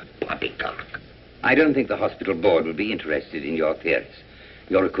 Poppycock. I don't think the hospital board will be interested in your theories.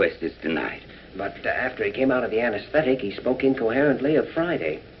 Your request is denied. But after he came out of the anesthetic, he spoke incoherently of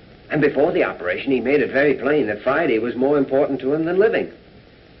Friday. And before the operation, he made it very plain that Friday was more important to him than living.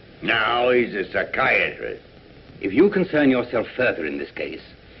 Now he's a psychiatrist. If you concern yourself further in this case,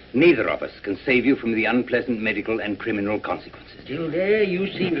 neither of us can save you from the unpleasant medical and criminal consequences. Kildare, you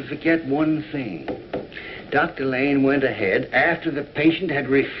seem to forget one thing. Dr. Lane went ahead after the patient had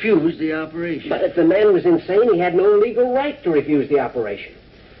refused the operation. But if the man was insane, he had no legal right to refuse the operation,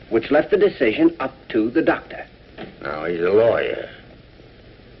 which left the decision up to the doctor. Now, he's a lawyer.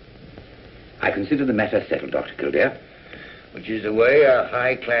 I consider the matter settled, Dr. Kildare. Which is the way a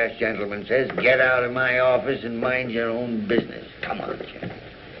high-class gentleman says, get out of my office and mind your own business. Come on, Jim.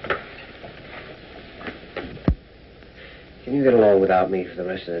 Can you get along without me for the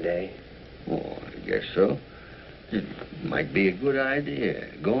rest of the day? Oh, I guess so. It might be a good idea.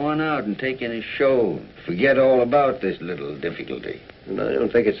 Go on out and take in a show. Forget all about this little difficulty. No, I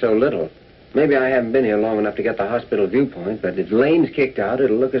don't think it's so little. Maybe I haven't been here long enough to get the hospital viewpoint, but if Lane's kicked out,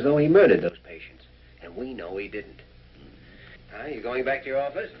 it'll look as though he murdered those patients. And we know he didn't. You going back to your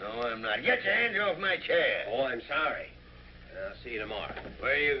office? No, I'm not. Get your hands off my chair. Oh, I'm sorry. I'll see you tomorrow.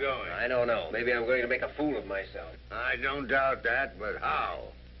 Where are you going? I don't know. Maybe I'm going to make a fool of myself. I don't doubt that, but how?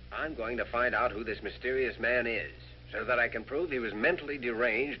 I'm going to find out who this mysterious man is, so that I can prove he was mentally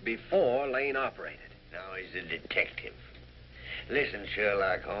deranged before Lane operated. Now he's a detective. Listen,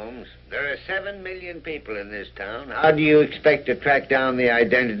 Sherlock Holmes, there are 7 million people in this town. How do you expect to track down the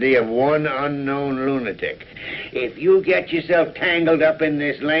identity of one unknown lunatic? If you get yourself tangled up in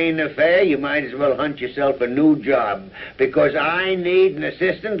this Lane affair, you might as well hunt yourself a new job, because I need an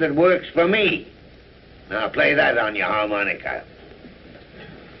assistant that works for me. Now play that on your harmonica.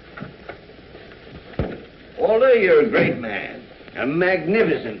 Walter, you're a great man, a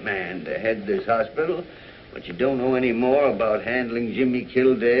magnificent man to head this hospital. But you don't know any more about handling Jimmy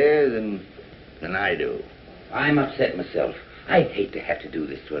Kildare than I do. I'm upset myself. I hate to have to do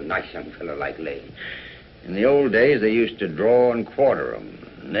this to a nice young fellow like Lane. In the old days, they used to draw and quarter them,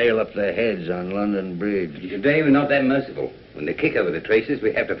 nail up their heads on London Bridge. Today, we're not that merciful. When they kick over the traces,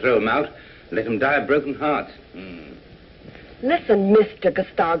 we have to throw them out and let them die of broken hearts. Listen, Mr.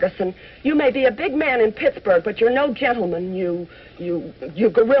 Gustavson, you may be a big man in Pittsburgh, but you're no gentleman, you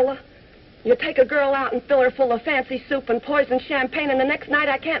gorilla. You take a girl out and fill her full of fancy soup and poison champagne, and the next night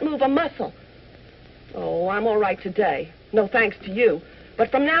I can't move a muscle. Oh, I'm all right today. No thanks to you. But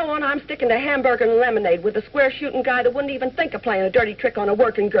from now on, I'm sticking to hamburger and lemonade with a square-shooting guy that wouldn't even think of playing a dirty trick on a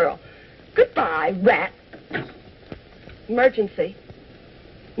working girl. Goodbye, rat. Emergency.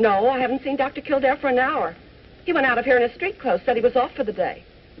 No, I haven't seen Dr. Kildare for an hour. He went out of here in his street clothes, said he was off for the day.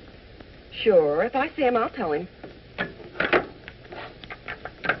 Sure, if I see him, I'll tell him.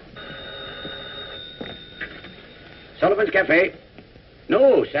 Sullivan's Cafe.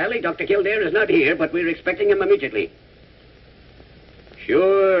 No, Sally, Dr. Kildare is not here, but we're expecting him immediately.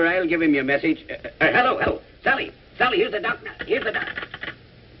 Sure, I'll give him your message. Hello. Sally, here's the doctor.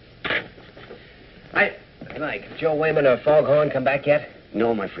 Hi, Mike. Joe Wayman or Foghorn come back yet?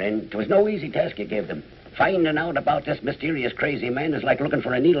 No, my friend. It was no easy task you gave them. Finding out about this mysterious crazy man is like looking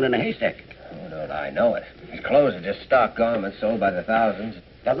for a needle in a haystack. Oh, don't I know it. His clothes are just stock garments sold by the thousands.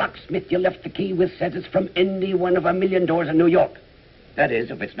 The locksmith you left the key with says it's from any one of 1,000,000 doors in New York. That is,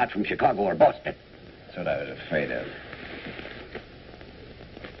 if it's not from Chicago or Boston. That's what I was afraid of.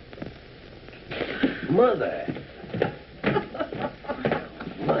 Mother.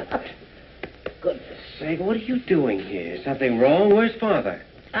 Mother. Goodness sake, what are you doing here? Is something wrong? Where's Father?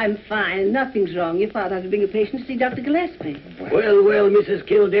 I'm fine. Nothing's wrong. Your father had to bring a patient to see Dr. Gillespie. Well, Mrs.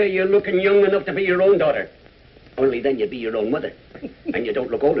 Kildare, you're looking young enough to be your own daughter. Only then you'd be your own mother. And you don't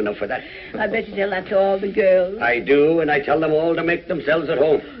look old enough for that. I bet you tell that to all the girls. I do, and I tell them all to make themselves at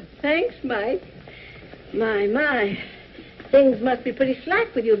home. Thanks, Mike. My. Things must be pretty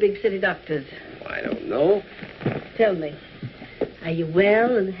slack with you big city doctors. I don't know. Tell me, are you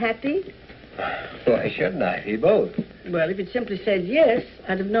well and happy? Why shouldn't I be both? Well, if you'd simply said yes,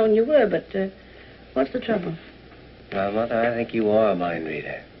 I'd have known you were, but what's the trouble? Well, Mother, I think you are a mind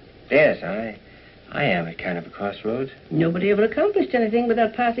reader. Yes, I am at kind of a crossroads. Nobody ever accomplished anything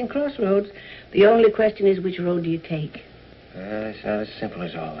without passing crossroads. The only question is, which road do you take? It's not as simple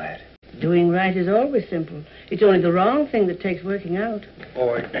as all that. Doing right is always simple. It's only the wrong thing that takes working out.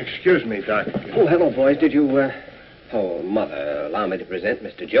 Oh, excuse me, Doc. Oh, hello, boys. Did you, Oh, Mother, allow me to present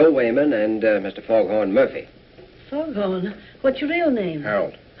Mr. Joe Wayman and Mr. Foghorn Murphy. Foghorn? What's your real name?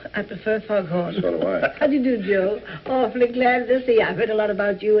 Harold. I prefer Foghorn. So do I. How do you do, Joe? Awfully glad to see you. I've heard a lot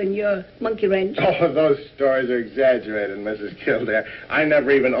about you and your monkey wrench. Oh, those stories are exaggerated, Mrs. Kildare. I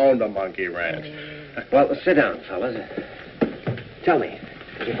never even owned a monkey ranch. Well, sit down, fellas. Tell me,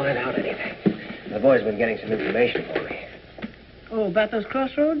 did you find out anything? The boys have been getting some information for me. Oh, about those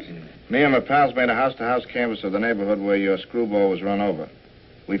crossroads? Me and my pals made a house-to-house canvass of the neighborhood where your screwball was run over.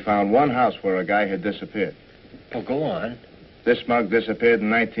 We found one house where a guy had disappeared. Oh, go on. This mug disappeared in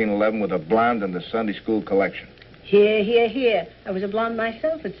 1911 with a blonde and the Sunday school collection. Here. I was a blonde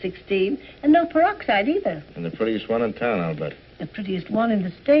myself at 16, and no peroxide either. And the prettiest one in town, I'll bet. The prettiest one in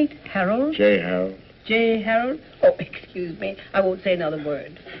the state, Harold. J. Harold. J. Harold? Oh, excuse me. I won't say another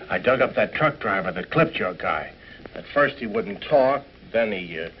word. I dug up that truck driver that clipped your guy. At first he wouldn't talk, then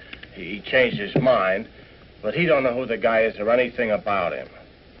he changed his mind, but he don't know who the guy is or anything about him.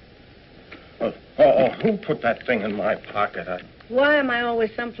 Who put that thing in my pocket? Why am I always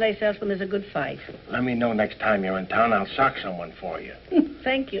someplace else when there's a good fight? Let me know next time you're in town. I'll sock someone for you.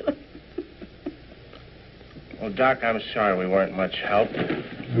 Thank you. Well, Doc, I'm sorry we weren't much help.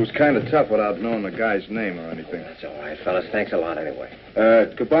 It was kind of tough without knowing the guy's name or anything. That's all right, fellas. Thanks a lot anyway.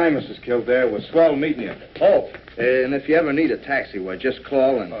 Goodbye, Mrs. Kildare. It was swell meeting you. Oh. And if you ever need a taxi, well, just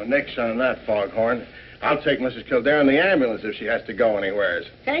call and... Oh, nix on that, Foghorn. I'll take Mrs. Kildare in the ambulance if she has to go anywheres.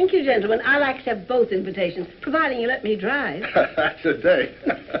 Thank you, gentlemen. I'll accept both invitations, providing you let me drive. That's a day.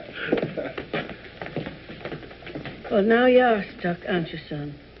 Well, now you're stuck, aren't you,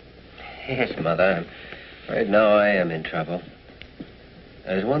 son? Yes, Mother. Right now I am in trouble.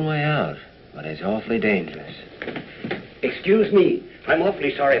 There's one way out, but it's awfully dangerous. Excuse me. I'm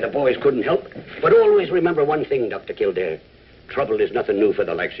awfully sorry the boys couldn't help. But always remember one thing, Dr. Kildare. Trouble is nothing new for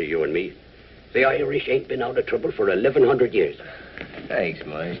the likes of you and me. The Irish ain't been out of trouble for 1,100 years. Thanks,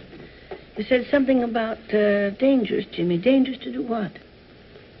 Mike. You said something about dangerous, Jimmy. Dangerous to do what?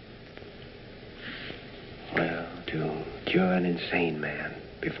 Well, to cure an insane man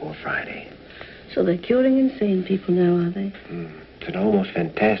before Friday. So they're curing insane people now, are they? It's an almost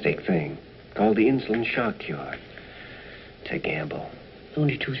fantastic thing called the insulin shock cure. It's a gamble.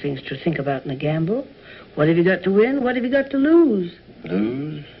 Only two things to think about in a gamble. What have you got to win? What have you got to lose?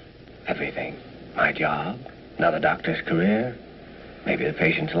 Lose? Everything. My job, another doctor's career, maybe the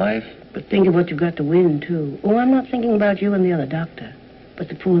patient's life. But think of what you've got to win, too. Oh, I'm not thinking about you and the other doctor, but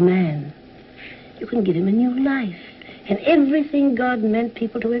the poor man. You can give him a new life and everything God meant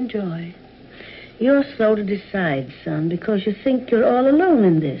people to enjoy. You're slow to decide, son, because you think you're all alone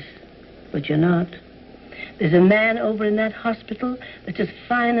in this. But you're not. There's a man over in that hospital that's as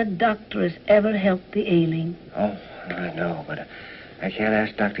fine a doctor as ever helped the ailing. Oh, I know, but I can't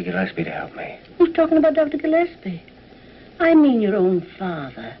ask Dr. Gillespie to help me. Who's talking about Dr. Gillespie? I mean your own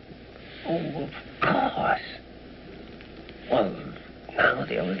father. Oh, of course. Well, now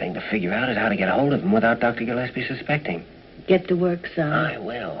the only thing to figure out is how to get a hold of him without Dr. Gillespie suspecting. Get to work, son. I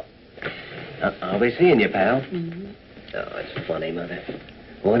will. I'll be seeing you, pal. Mm-hmm. Oh, it's funny, Mother.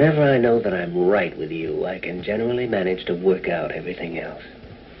 Whenever I know that I'm right with you, I can generally manage to work out everything else.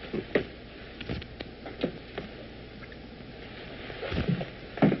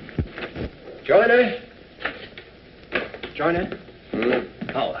 Joyner? Joyner?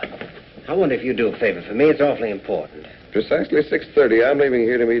 Oh, I wonder if you'd do a favor for me. It's awfully important. Precisely 6:30, I'm leaving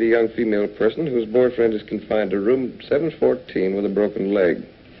here to meet a young female person whose boyfriend is confined to room 714 with a broken leg.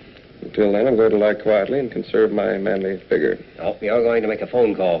 Until then, I'm going to lie quietly and conserve my manly figure. Oh, you're going to make a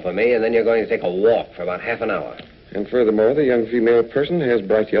phone call for me, and then you're going to take a walk for about half an hour. And furthermore, the young female person has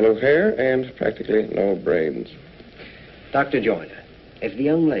bright yellow hair and practically no brains. Dr. Joyner, if the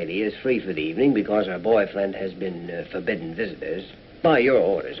young lady is free for the evening because her boyfriend has been forbidden visitors, by your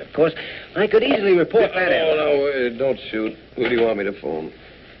orders, of course, I could easily report that. No, don't shoot. Who do you want me to phone?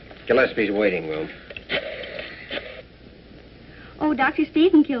 Gillespie's waiting room. Oh, Dr.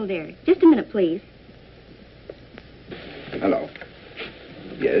 Stephen Kildare. Just a minute, please. Hello.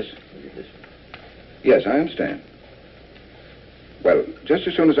 Yes? Yes, I understand. Well, just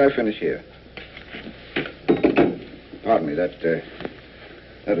as soon as I finish here. Pardon me, that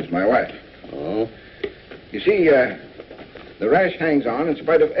is my wife. Oh? You see, the rash hangs on in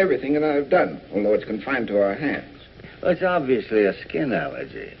spite of everything that I've done, although it's confined to our hands. Well, it's obviously a skin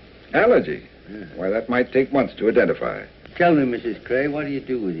allergy. Allergy? Yeah. Why, that might take months to identify. Tell me, Mrs. Cray, what do you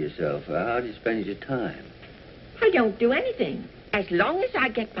do with yourself? How do you spend your time? I don't do anything, as long as I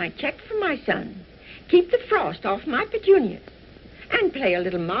get my check from my son, keep the frost off my petunias, and play a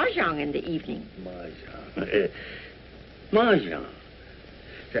little mahjong in the evening. Mahjong? Mahjong?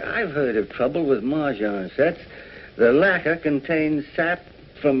 I've heard of trouble with mahjong sets. The lacquer contains sap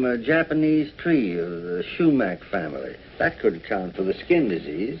from a Japanese tree of the sumac family. That could account for the skin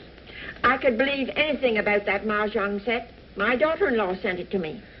disease. I could believe anything about that mahjong set. My daughter-in-law sent it to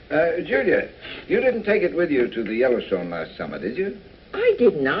me. Julia, you didn't take it with you to the Yellowstone last summer, did you? I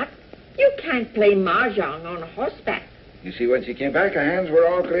did not. You can't play mahjong on horseback. You see, when she came back, her hands were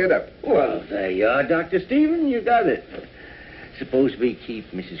all cleared up. Well, there you are, Dr. Stephen. You got it. Suppose we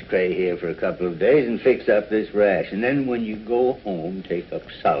keep Mrs. Cray here for a couple of days and fix up this rash, and then when you go home, take up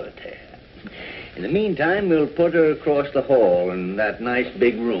solitaire. In the meantime, we'll put her across the hall in that nice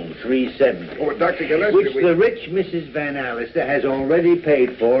big room, 370. Oh, Dr. Gillespie, which the rich Mrs. Van Allister has already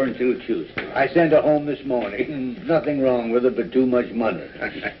paid for until Tuesday. I sent her home this morning. Nothing wrong with her, but too much money.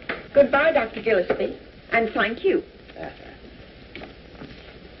 Goodbye, Dr. Gillespie, and thank you.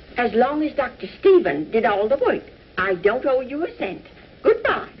 As long as Dr. Stephen did all the work, I don't owe you a cent.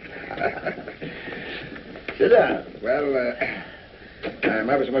 Goodbye. Sit down. Well, I'm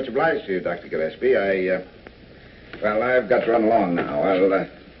ever so much obliged to you, Dr. Gillespie. I've got to run along now.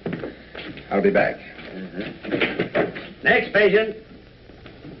 I'll be back. Next patient.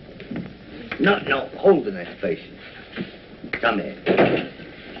 No, hold the next patient. Come in.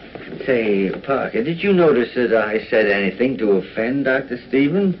 Say, Parker, did you notice that I said anything to offend Dr.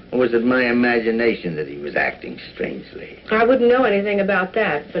 Stephen? Or was it my imagination that he was acting strangely? I wouldn't know anything about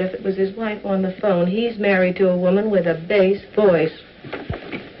that, but if it was his wife on the phone, he's married to a woman with a bass voice.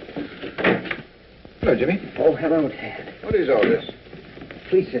 Hello, Jimmy. Oh, hello, Dad. What is all this?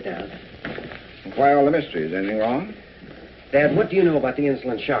 Please sit down. Why all the mystery? Is anything wrong? Dad, what do you know about the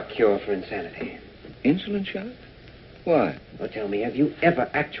insulin shock cure for insanity? Insulin shock? Why? Well, tell me, have you ever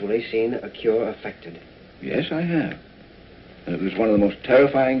actually seen a cure effected? Yes, I have. And it was one of the most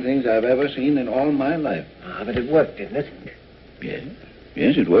terrifying things I've ever seen in all my life. Ah, but it worked, didn't it? Yes.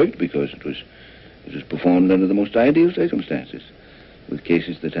 Yes, it worked because it was performed under the most ideal circumstances, with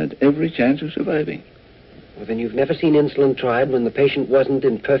cases that had every chance of surviving. Well, then you've never seen insulin tried when the patient wasn't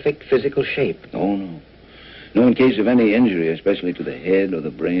in perfect physical shape. Oh, no. No, in case of any injury, especially to the head or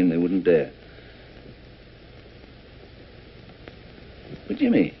the brain, they wouldn't dare. But,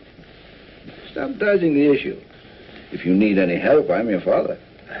 Jimmy, stop dodging the issue. If you need any help, I'm your father.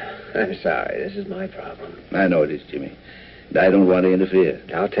 I'm sorry. This is my problem. I know it is, Jimmy. And I don't want to interfere.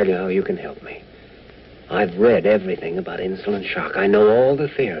 I'll tell you how you can help me. I've read everything about insulin shock. I know all the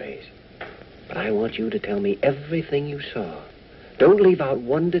theories. But I want you to tell me everything you saw. Don't leave out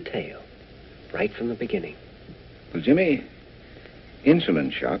one detail. Right from the beginning. Well, Jimmy,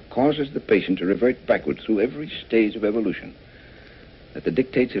 insulin shock causes the patient to revert backward through every stage of evolution. At the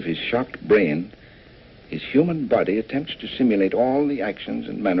dictates of his shocked brain, His human body attempts to simulate all the actions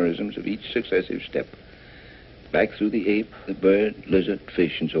and mannerisms of each successive step. Back through the ape, the bird, lizard,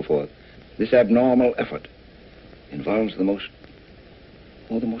 fish, and so forth. This abnormal effort involves the most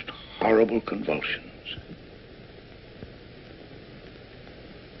horrible convulsions.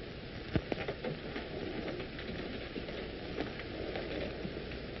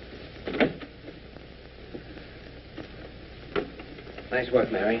 Nice work,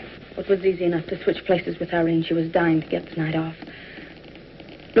 Mary. It was easy enough to switch places with Irene. She was dying to get the night off.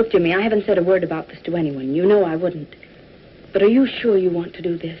 Look, Jimmy, I haven't said a word about this to anyone. You know I wouldn't. But are you sure you want to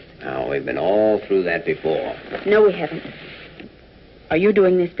do this? Oh, we've been all through that before. No, we haven't. Are you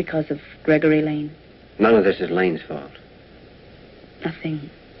doing this because of Gregory Lane? None of this is Lane's fault. Nothing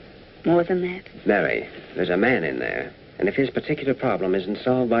more than that? Mary, there's a man in there. And if his particular problem isn't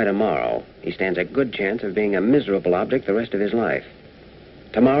solved by tomorrow, he stands a good chance of being a miserable object the rest of his life.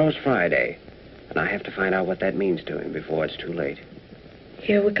 Tomorrow's Friday, and I have to find out what that means to him before it's too late.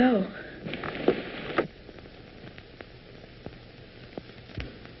 Here we go.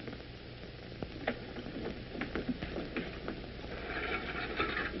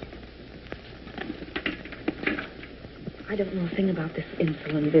 I don't know a thing about this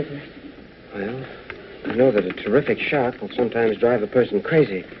insulin business. Well, I know that a terrific shock will sometimes drive a person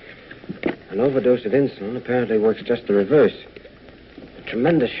crazy. An overdose of insulin apparently works just the reverse. The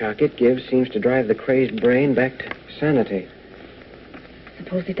tremendous shock it gives seems to drive the crazed brain back to sanity.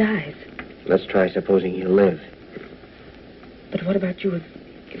 Suppose he dies. Let's try supposing he'll live. But what about you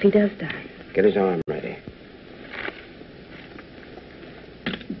if he does die? Get his arm ready.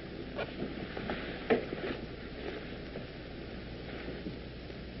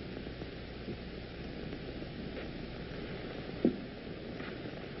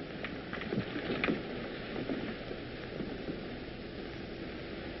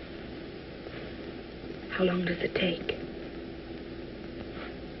 How long does it take?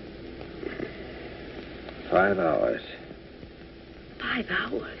 5 hours. 5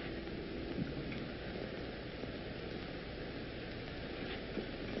 hours?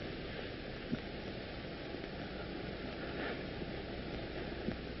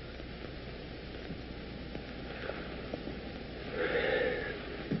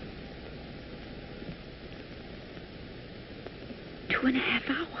 Two and a half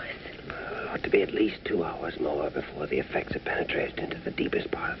hours? Ought to be at least 2 hours more before the effects have penetrated into the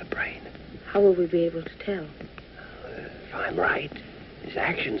deepest part of the brain. How will we be able to tell? If I'm right, his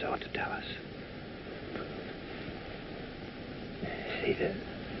actions ought to tell us. See,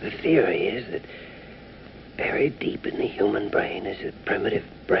 the theory is that buried deep in the human brain is the primitive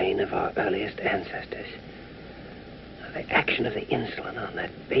brain of our earliest ancestors. Now, the action of the insulin on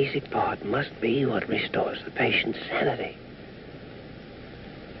that basic part must be what restores the patient's sanity.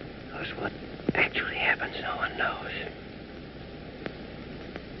 Because what actually happens, no one knows.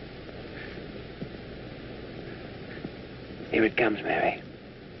 Here it comes, Mary.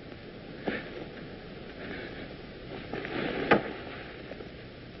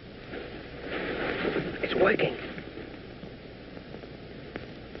 It's working.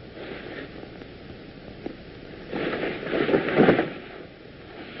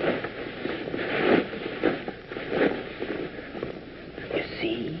 You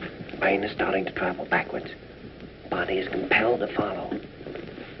see, the brain is starting to travel backwards. The body is compelled to follow.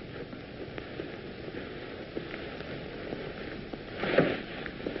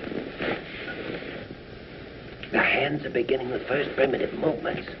 Are beginning the first primitive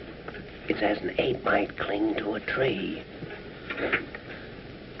movements. It's as an ape might cling to a tree.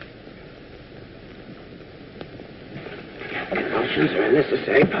 Convulsions are a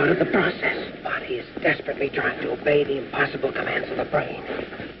necessary part of the process. The body is desperately trying to obey the impossible commands of the brain.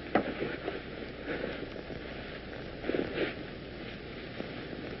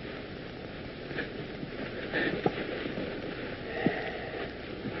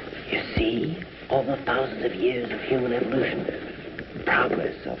 You see? All the thousands of years of human evolution,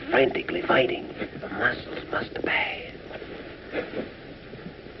 progress of frantically fighting, the muscles must obey.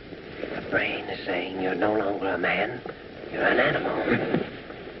 The brain is saying you're no longer a man, you're an animal.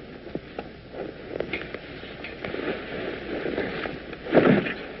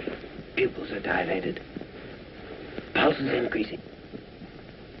 Pupils are dilated, pulse is increasing.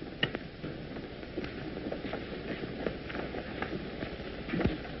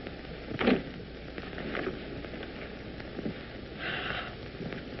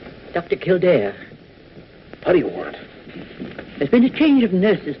 Dr. Kildare. What do you want? There's been a change of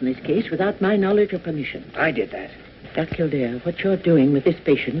nurses in this case without my knowledge or permission. I did that. Dr. Kildare, what you're doing with this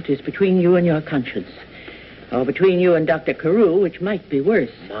patient is between you and your conscience. Or between you and Dr. Carew, which might be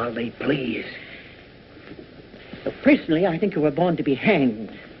worse. Molly, please. Though personally, I think you were born to be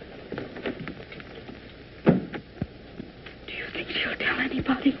hanged. Do you think she'll tell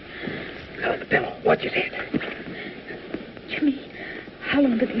anybody? On the pillow. Watch his head. Jimmy, how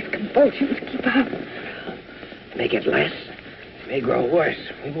long do these convulsions keep up? May get less. May grow worse.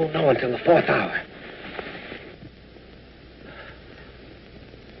 We won't know until the 4th hour.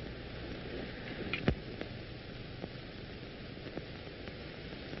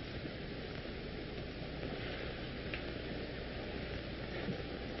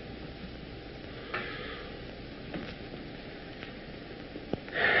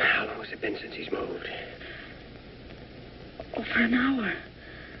 How long has it been since he's moved? Over an hour.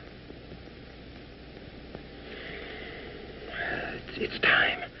 It's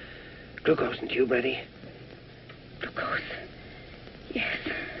time. Glucose and tube ready? Glucose? Yes.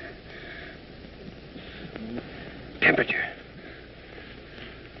 Temperature?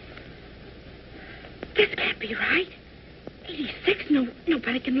 This can't be right. 86?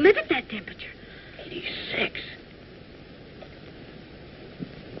 Nobody can live at that temperature. 86.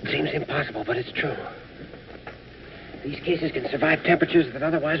 Seems impossible, but it's true. These cases can survive temperatures that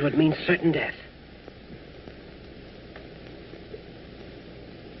otherwise would mean certain death.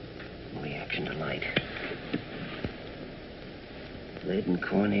 Reaction to light. Lid and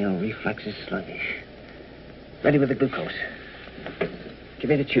corneal reflexes sluggish. Ready with the glucose. Give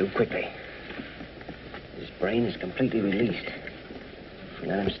me the tube quickly. His brain is completely released. If we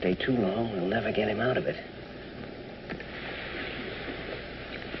let him stay too long, we'll never get him out of it.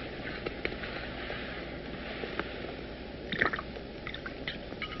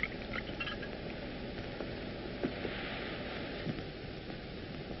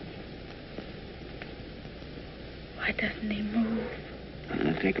 Why doesn't he move?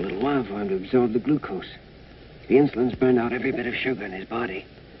 It'll take a little while for him to absorb the glucose. The insulin's burned out every bit of sugar in his body.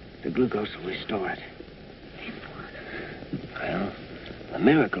 The glucose will restore it. Well, the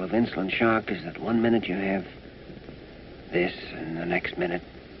miracle of insulin shock is that 1 minute you have this, and the next minute,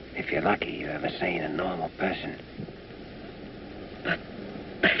 if you're lucky, you have a sane and normal person. But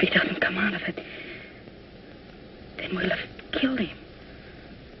if he doesn't come out of it, then we'll have killed him.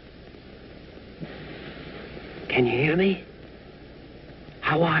 Can you hear me?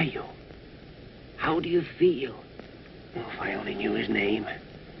 How are you? How do you feel? Oh, if I only knew his name.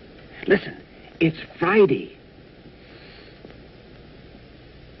 Listen, it's Friday.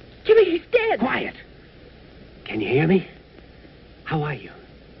 Jimmy, he's dead. Quiet. Can you hear me? How are you?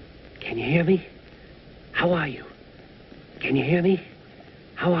 Can you hear me? How are you? Can you hear me?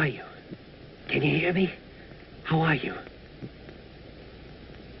 How are you? Can you hear me? How are you?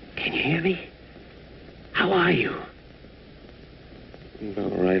 Can you hear me? How are you? All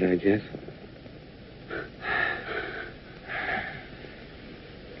right, I guess.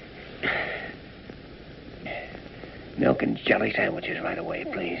 Milk and jelly sandwiches right away,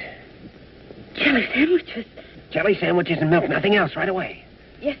 please. Jelly sandwiches? Jelly sandwiches and milk, nothing else, right away.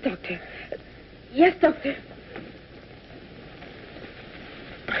 Yes, Doctor. Yes, Doctor.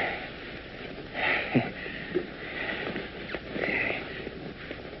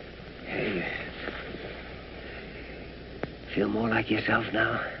 Hey, feel more like yourself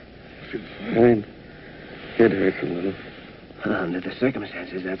now? Fine. Head hurts a little. Well, under the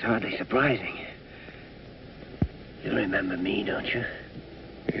circumstances, that's hardly surprising. You remember me, don't you?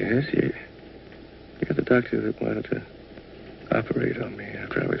 Yes, you're the doctor that wanted to operate on me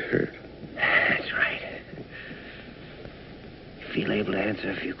after I was hurt. That's right. You feel able to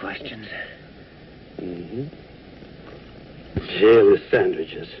answer a few questions? Mm-hmm. Jelly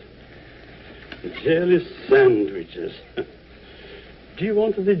sandwiches. Jelly sandwiches. Do you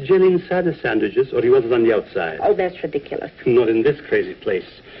want the jelly inside the sandwiches, or do you want it on the outside? Oh, that's ridiculous. Not in this crazy place.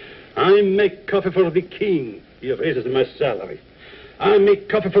 I make coffee for the king. He raises my salary. I make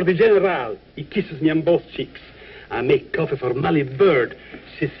coffee for the general. He kisses me on both cheeks. I make coffee for Molly Bird.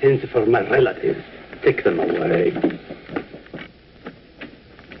 She sends it for my relatives. Take them away.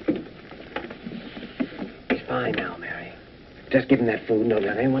 He's fine now, Mary. Just give him that food and don't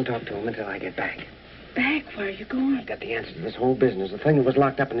let anyone talk to him until I get back. Back? Where are you going? I've got the answer to this whole business, the thing that was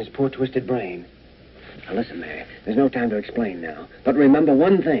locked up in his poor, twisted brain. Now, listen, Mary, there's no time to explain now. But remember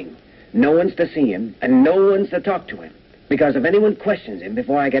one thing. No one's to see him, and no one's to talk to him. Because if anyone questions him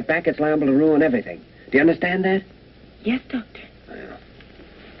before I get back, it's liable to ruin everything. Do you understand that? Yes, Doctor. Well.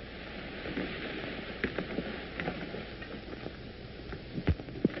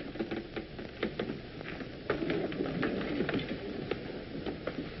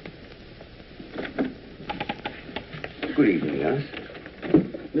 Good evening, Alice.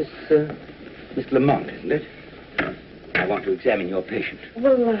 Miss Lamont, isn't it? I want to examine your patient.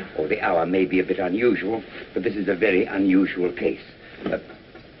 Well, The hour may be a bit unusual, but this is a very unusual case.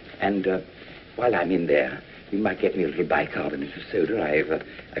 While I'm in there, you might get me a little bicarbonate of soda.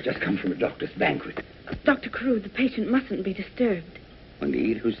 I've just come from a doctor's banquet. Dr. Carew, the patient mustn't be disturbed.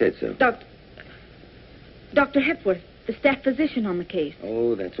 Indeed? Who said so? Dr. Hepworth, the staff physician on the case.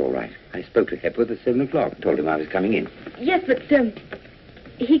 Oh, that's all right. I spoke to Hepworth at 7 o'clock. Told him I was coming in. Yes, but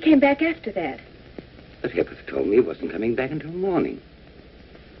he came back after that. But Hepworth told me he wasn't coming back until morning.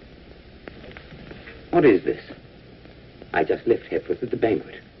 What is this? I just left Hepworth at the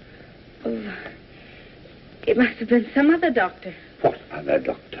banquet. Oh, it must have been some other doctor. What other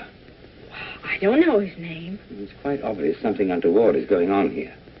doctor? I don't know his name. It's quite obvious something untoward is going on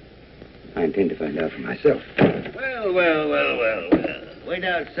here. I intend to find out for myself. Well. Wait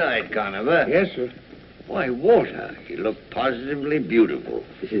outside, Conover. Yes, sir. Why, Walter, you look positively beautiful.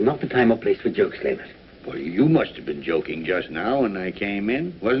 This is not the time or place for jokes, Leonard. Well, you must have been joking just now when I came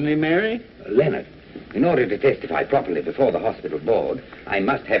in. Wasn't he, Mary? Leonard, in order to testify properly before the hospital board, I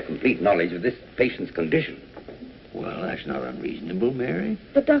must have complete knowledge of this patient's condition. Well, that's not unreasonable, Mary.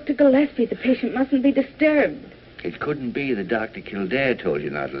 But Dr. Gillespie, the patient mustn't be disturbed. It couldn't be that Dr. Kildare told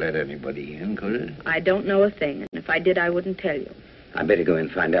you not to let anybody in, could it? I don't know a thing, and if I did, I wouldn't tell you. I better go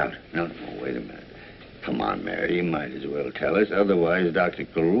and find out. No, wait a minute. Come on, Mary, you might as well tell us. Otherwise, Dr.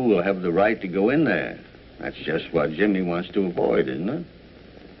 Carew will have the right to go in there. That's just what Jimmy wants to avoid, isn't it?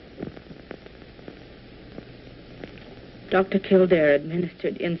 Dr. Kildare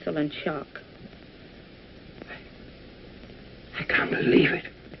administered insulin shock. I can't believe it.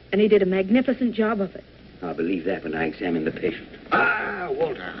 And he did a magnificent job of it. I'll believe that when I examine the patient.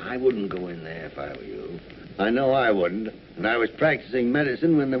 Walter, I wouldn't go in there if I were you. I know I wouldn't. And I was practicing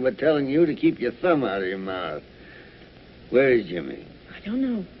medicine when they were telling you to keep your thumb out of your mouth. Where is Jimmy? I don't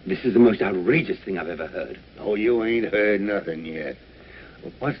know. This is the most outrageous thing I've ever heard. Oh, you ain't heard nothing yet.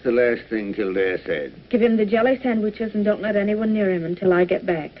 Well, what's the last thing Kildare said? Give him the jelly sandwiches and don't let anyone near him until I get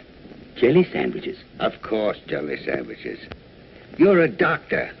back. Jelly sandwiches? Of course, jelly sandwiches. You're a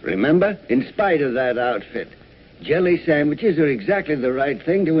doctor, remember? In spite of that outfit. Jelly sandwiches are exactly the right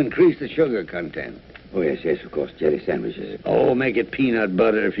thing to increase the sugar content. Oh, yes, of course, jelly sandwiches. Oh, make it peanut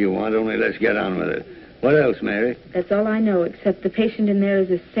butter if you want, only let's get on with it. What else, Mary? That's all I know, except the patient in there is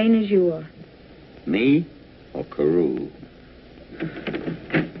as sane as you are. Me or Carew?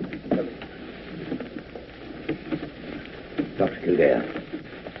 Dr. Kildare.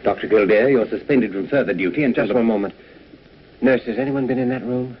 Dr. Kildare, you're suspended from further duty until... Just one moment. Nurse, has anyone been in that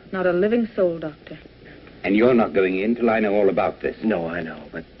room? Not a living soul, Doctor. And you're not going in till I know all about this? No, I know,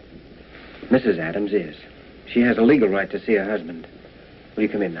 but Mrs. Adams is. She has a legal right to see her husband. Will you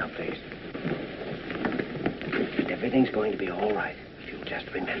come in now, please? Everything's going to be all right, if you'll just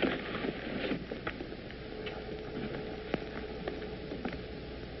remember.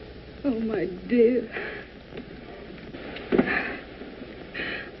 Oh, my dear.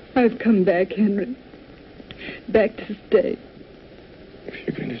 I've come back, Henry. Back to stay. If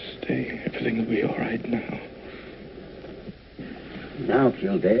you're going to stay, everything will be all right now. Now,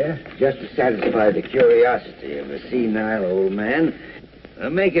 Kildare, just to satisfy the curiosity of a senile old man,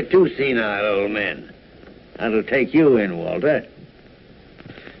 make it two senile old men. That'll take you in, Walter.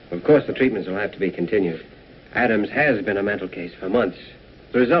 Of course, the treatments will have to be continued. Adams has been a mental case for months.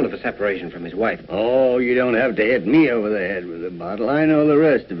 The result of a separation from his wife. Oh, you don't have to hit me over the head with a bottle. I know the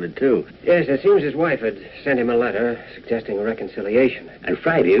rest of it, too. Yes, it seems his wife had sent him a letter suggesting a reconciliation. And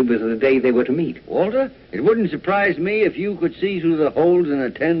Friday was the day they were to meet. Walter, it wouldn't surprise me if you could see through the holes in a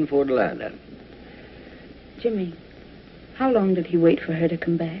 10-foot ladder. Jimmy, how long did he wait for her to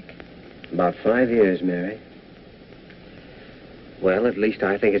come back? About 5 years, Mary. Well, at least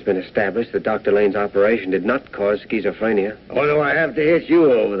I think it's been established that Dr. Lane's operation did not cause schizophrenia. Although I have to hit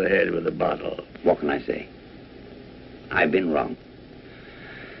you over the head with a bottle. What can I say? I've been wrong.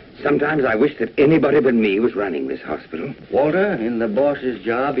 Sometimes I wish that anybody but me was running this hospital. Walter, in the boss's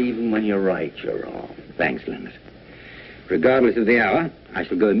job, even when you're right, you're wrong. Thanks, Leonard. Regardless of the hour, I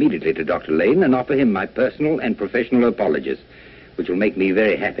shall go immediately to Dr. Lane and offer him my personal and professional apologies, which will make me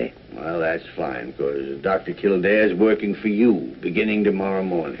very happy. Well, that's fine, because Dr. Kildare's working for you, beginning tomorrow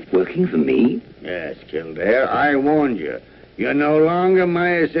morning. Working for me? Yes, Kildare, I warned you. You're no longer my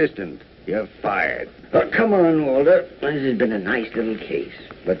assistant. You're fired. But come on, Walter. This has been a nice little case.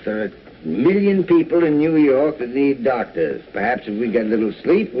 But there are 1 million people in New York that need doctors. Perhaps if we get a little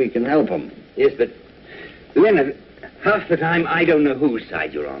sleep, we can help them. Yes, but, Leonard, half the time I don't know whose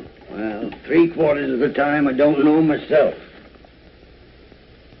side you're on. Well, 3/4 of the time I don't know myself.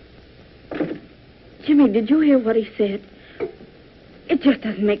 Jimmy, did you hear what he said? It just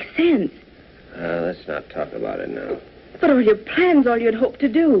doesn't make sense. Let's not talk about it now. But all your plans, all you'd hoped to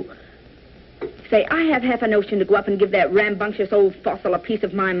do. Say, I have half a notion to go up and give that rambunctious old fossil a piece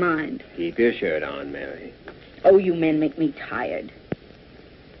of my mind. Keep your shirt on, Mary. Oh, you men make me tired.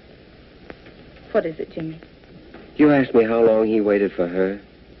 What is it, Jimmy? You asked me how long he waited for her?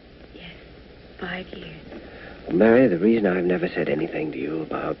 5 years. Well, Mary, the reason I've never said anything to you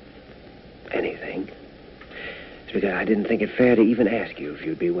about anything is because I didn't think it fair to even ask you if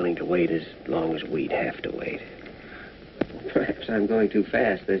you'd be willing to wait as long as we'd have to wait. Perhaps I'm going too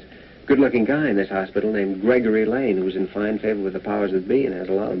fast. There's a good-looking guy in this hospital named Gregory Lane who's in fine favor with the powers that be and has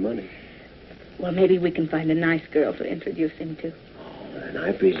a lot of money. Well, maybe we can find a nice girl to introduce him to. Oh, and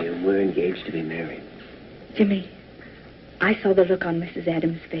I presume we're engaged to be married. Jimmy, I saw the look on Mrs.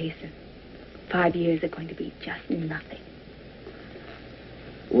 Adams' face, and 5 years are going to be just nothing.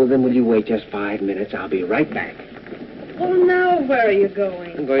 Well, then will you wait just 5 minutes? I'll be right back. Oh, now where are you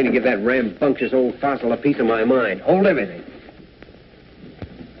going? I'm going to give that rambunctious old fossil a piece of my mind. Hold everything.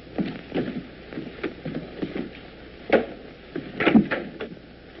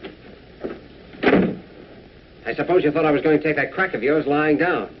 I suppose you thought I was going to take that crack of yours lying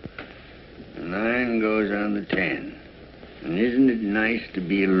down. 9 goes on the 10. And isn't it nice to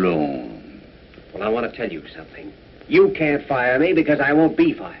be alone? Well, I want to tell you something. You can't fire me because I won't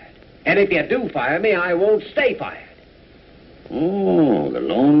be fired. And if you do fire me, I won't stay fired. Oh, the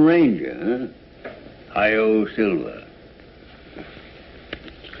Lone Ranger, huh? Hi-yo Silver.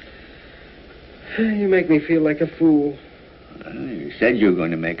 You make me feel like a fool. Well, you said you were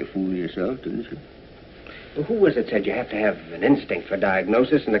going to make a fool of yourself, didn't you? Well, who was it said you have to have an instinct for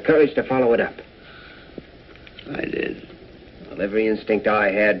diagnosis and the courage to follow it up? I did. Well, every instinct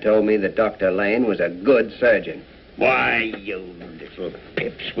I had told me that Dr. Lane was a good surgeon. Why, you little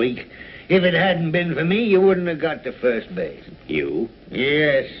pipsqueak. If it hadn't been for me, you wouldn't have got to first base. You?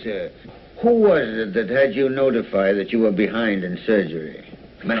 Yes, sir. Who was it that had you notify that you were behind in surgery?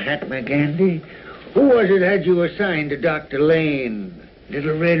 Mahatma Gandhi? Who was it had you assigned to Dr. Lane?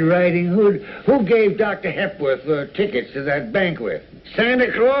 Little Red Riding Hood? Who gave Dr. Hepworth tickets to that banquet?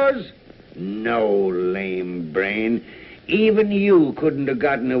 Santa Claus? No, lame brain. Even you couldn't have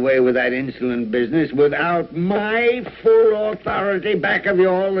gotten away with that insolent business without my full authority back of you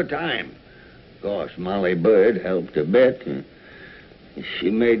all the time. Of course, Molly Bird helped a bit. She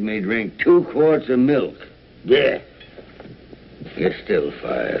made me drink 2 quarts of milk. Yeah. You're still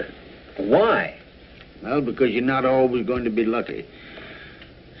fired. Why? Well, because you're not always going to be lucky.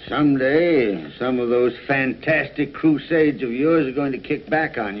 Someday, some of those fantastic crusades of yours are going to kick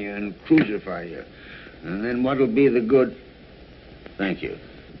back on you and crucify you. And then what'll be the good... Thank you.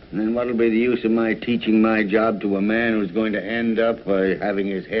 And then what'll be the use of my teaching my job to a man who's going to end up by having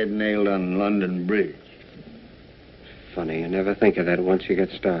his head nailed on London Bridge? Funny, you never think of that once you get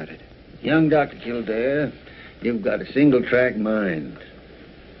started. Young Dr. Kildare, you've got a single-track mind.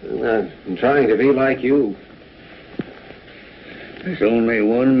 Well, I'm trying to be like you. There's only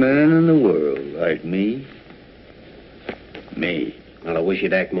one man in the world like me. Me. Well, I wish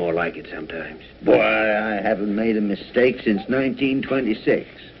you'd act more like it sometimes. Boy, I haven't made a mistake since 1926,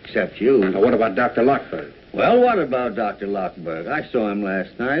 except you. Now, what about Dr. Lockberg? Well, what about Dr. Lockberg? I saw him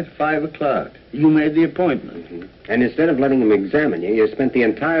last night, 5 o'clock. You made the appointment. Mm-hmm. And instead of letting him examine you, you spent the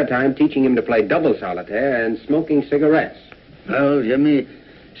entire time teaching him to play double solitaire and smoking cigarettes. Well, Jimmy,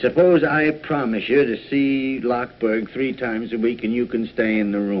 suppose I promise you to see Lockberg 3 times a week and you can stay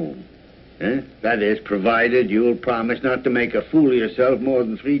in the room. Eh? That is, provided you'll promise not to make a fool of yourself more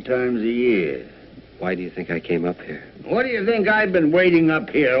than 3 times a year. Why do you think I came up here? What do you think I've been waiting up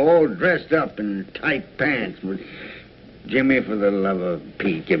here, all dressed up in tight pants? Jimmy, for the love of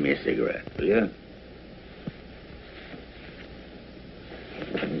Pete, give me a cigarette, will you?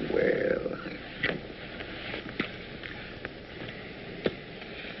 Well...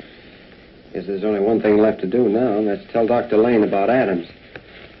 Guess there's only one thing left to do now, and that's tell Dr. Lane about Adams.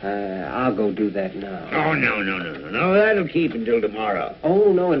 I'll go do that now. Oh, no. That'll keep until tomorrow.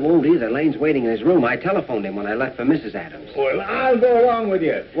 Oh, no, it won't either. Lane's waiting in his room. I telephoned him when I left for Mrs. Adams. Well, I'll go along with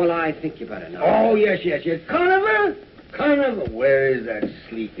you. Well, I think you better know. Oh, yes. Conover? Where is that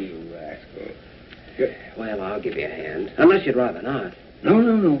sleepy rascal? Well, I'll give you a hand. Unless you'd rather not.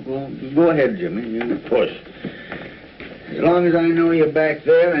 No. Go ahead, Jimmy. You push. As long as I know you're back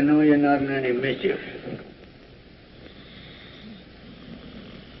there, I know you're not in any mischief.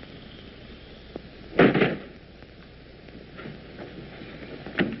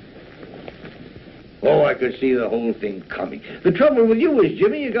 Oh, I could see the whole thing coming. The trouble with you is,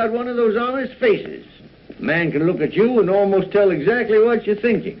 Jimmy, you got one of those honest faces. A man can look at you and almost tell exactly what you're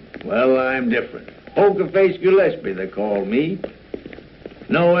thinking. Well, I'm different. Poker-faced Gillespie, they call me.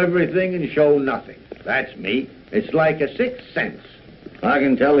 Know everything and show nothing. That's me. It's like a sixth sense. I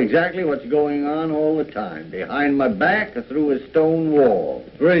can tell exactly what's going on all the time, behind my back or through a stone wall.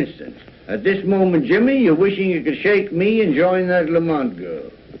 For instance, at this moment, Jimmy, you're wishing you could shake me and join that Lamont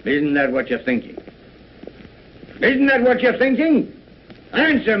girl. Isn't that what you're thinking? Isn't that what you're thinking?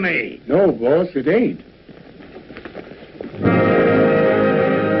 Answer me. No, boss, it ain't.